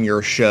Beck on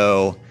your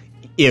show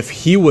if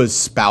he was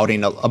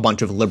spouting a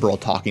bunch of liberal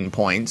talking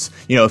points.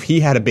 If he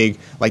had a big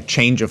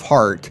change of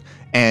heart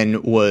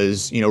and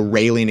was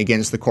railing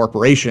against the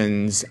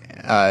corporations,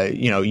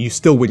 you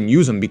still wouldn't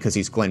use him because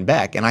he's Glenn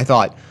Beck. And I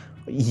thought,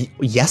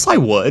 yes, I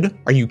would.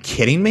 Are you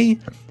kidding me?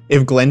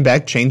 If Glenn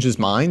Beck changed his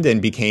mind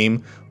and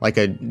became like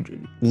a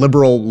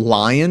liberal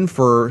lion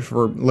for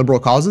liberal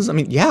causes, I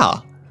mean,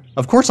 yeah,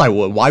 of course I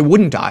would. Why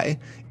wouldn't I?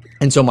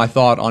 And so my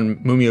thought on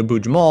Mumia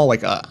Abu-Jamal,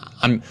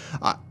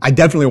 I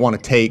definitely want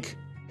to take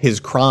his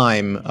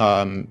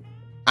crime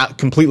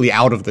completely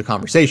out of the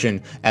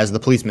conversation, as the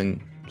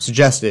policeman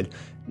suggested.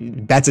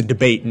 That's a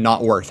debate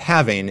not worth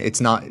having. It's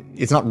not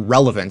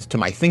relevant to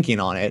my thinking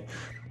on it.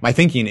 My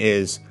thinking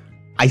is,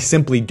 I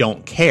simply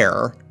don't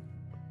care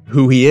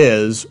who he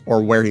is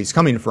or where he's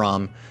coming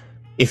from.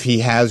 If he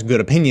has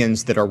good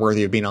opinions that are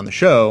worthy of being on the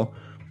show,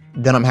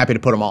 then I'm happy to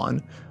put him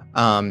on.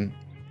 And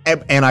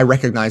I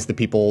recognize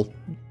that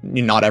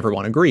not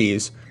everyone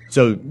agrees.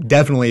 So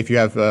definitely, if you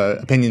have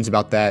opinions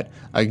about that,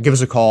 give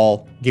us a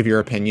call, give your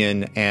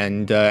opinion,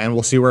 and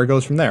we'll see where it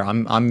goes from there.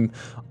 I'm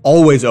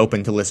always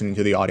open to listening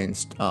to the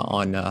audience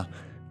on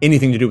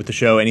anything to do with the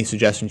show, any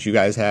suggestions you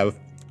guys have.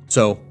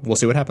 So we'll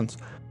see what happens.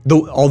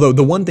 Although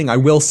the one thing I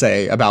will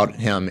say about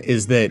him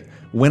is that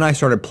when I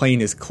started playing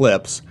his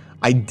clips,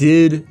 I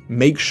did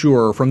make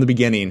sure from the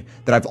beginning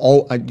that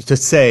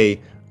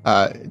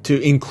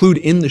to include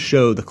in the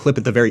show the clip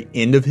at the very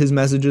end of his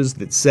messages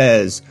that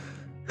says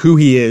who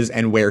he is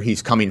and where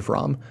he's coming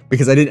from,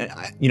 because I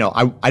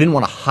didn't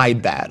want to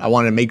hide that. I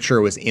wanted to make sure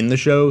it was in the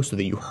show so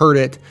that you heard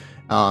it,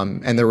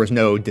 and there was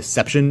no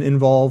deception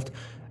involved,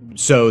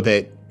 so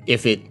that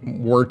if it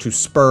were to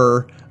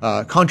spur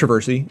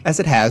controversy, as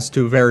it has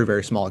to a very,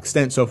 very small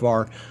extent so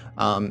far,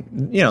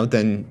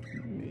 then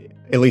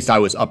at least I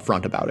was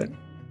upfront about it.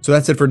 So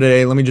that's it for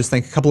today. Let me just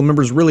thank a couple of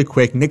members really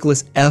quick.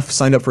 Nicholas F.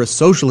 signed up for a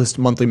Socialist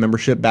monthly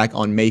membership back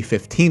on May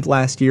 15th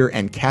last year,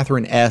 and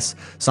Catherine S.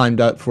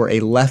 signed up for a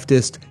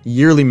Leftist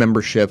yearly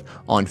membership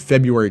on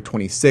February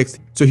 26th.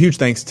 So huge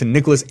thanks to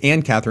Nicholas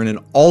and Catherine and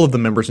all of the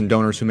members and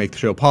donors who make the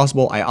show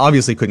possible. I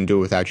obviously couldn't do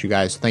it without you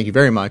guys, so thank you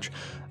very much.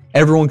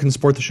 Everyone can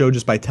support the show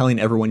just by telling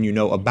everyone you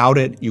know about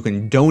it. You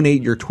can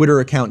donate your Twitter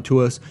account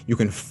to us. You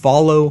can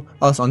follow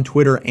us on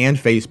Twitter and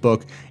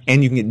Facebook.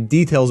 And you can get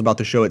details about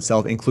the show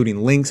itself,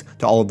 including links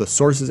to all of the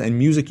sources and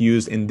music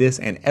used in this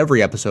and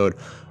every episode.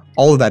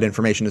 All of that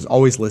information is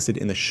always listed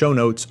in the show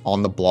notes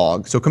on the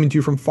blog. So coming to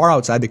you from far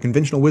outside the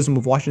conventional wisdom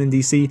of Washington,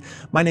 D.C.,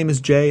 my name is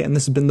Jay, and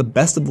this has been the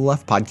Best of the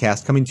Left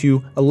podcast, coming to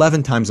you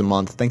 11 times a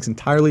month, thanks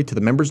entirely to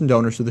the members and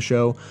donors to the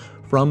show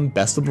from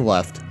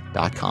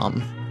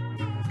bestoftheleft.com.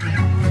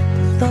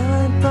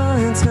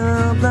 It's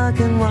now black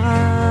and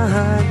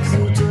white, 'cause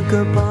you took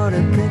apart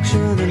a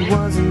picture that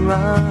wasn't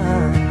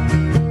right.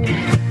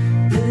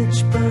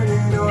 Pitch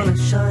burning on a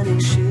shining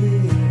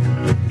sheet,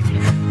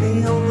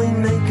 the only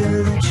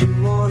maker that you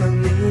wanna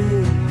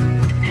meet.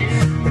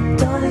 A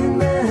dying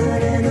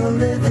man in a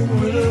living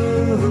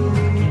room,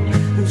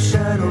 whose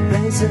shadow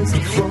paces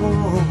the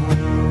floor.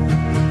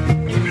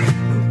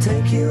 Will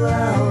take you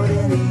out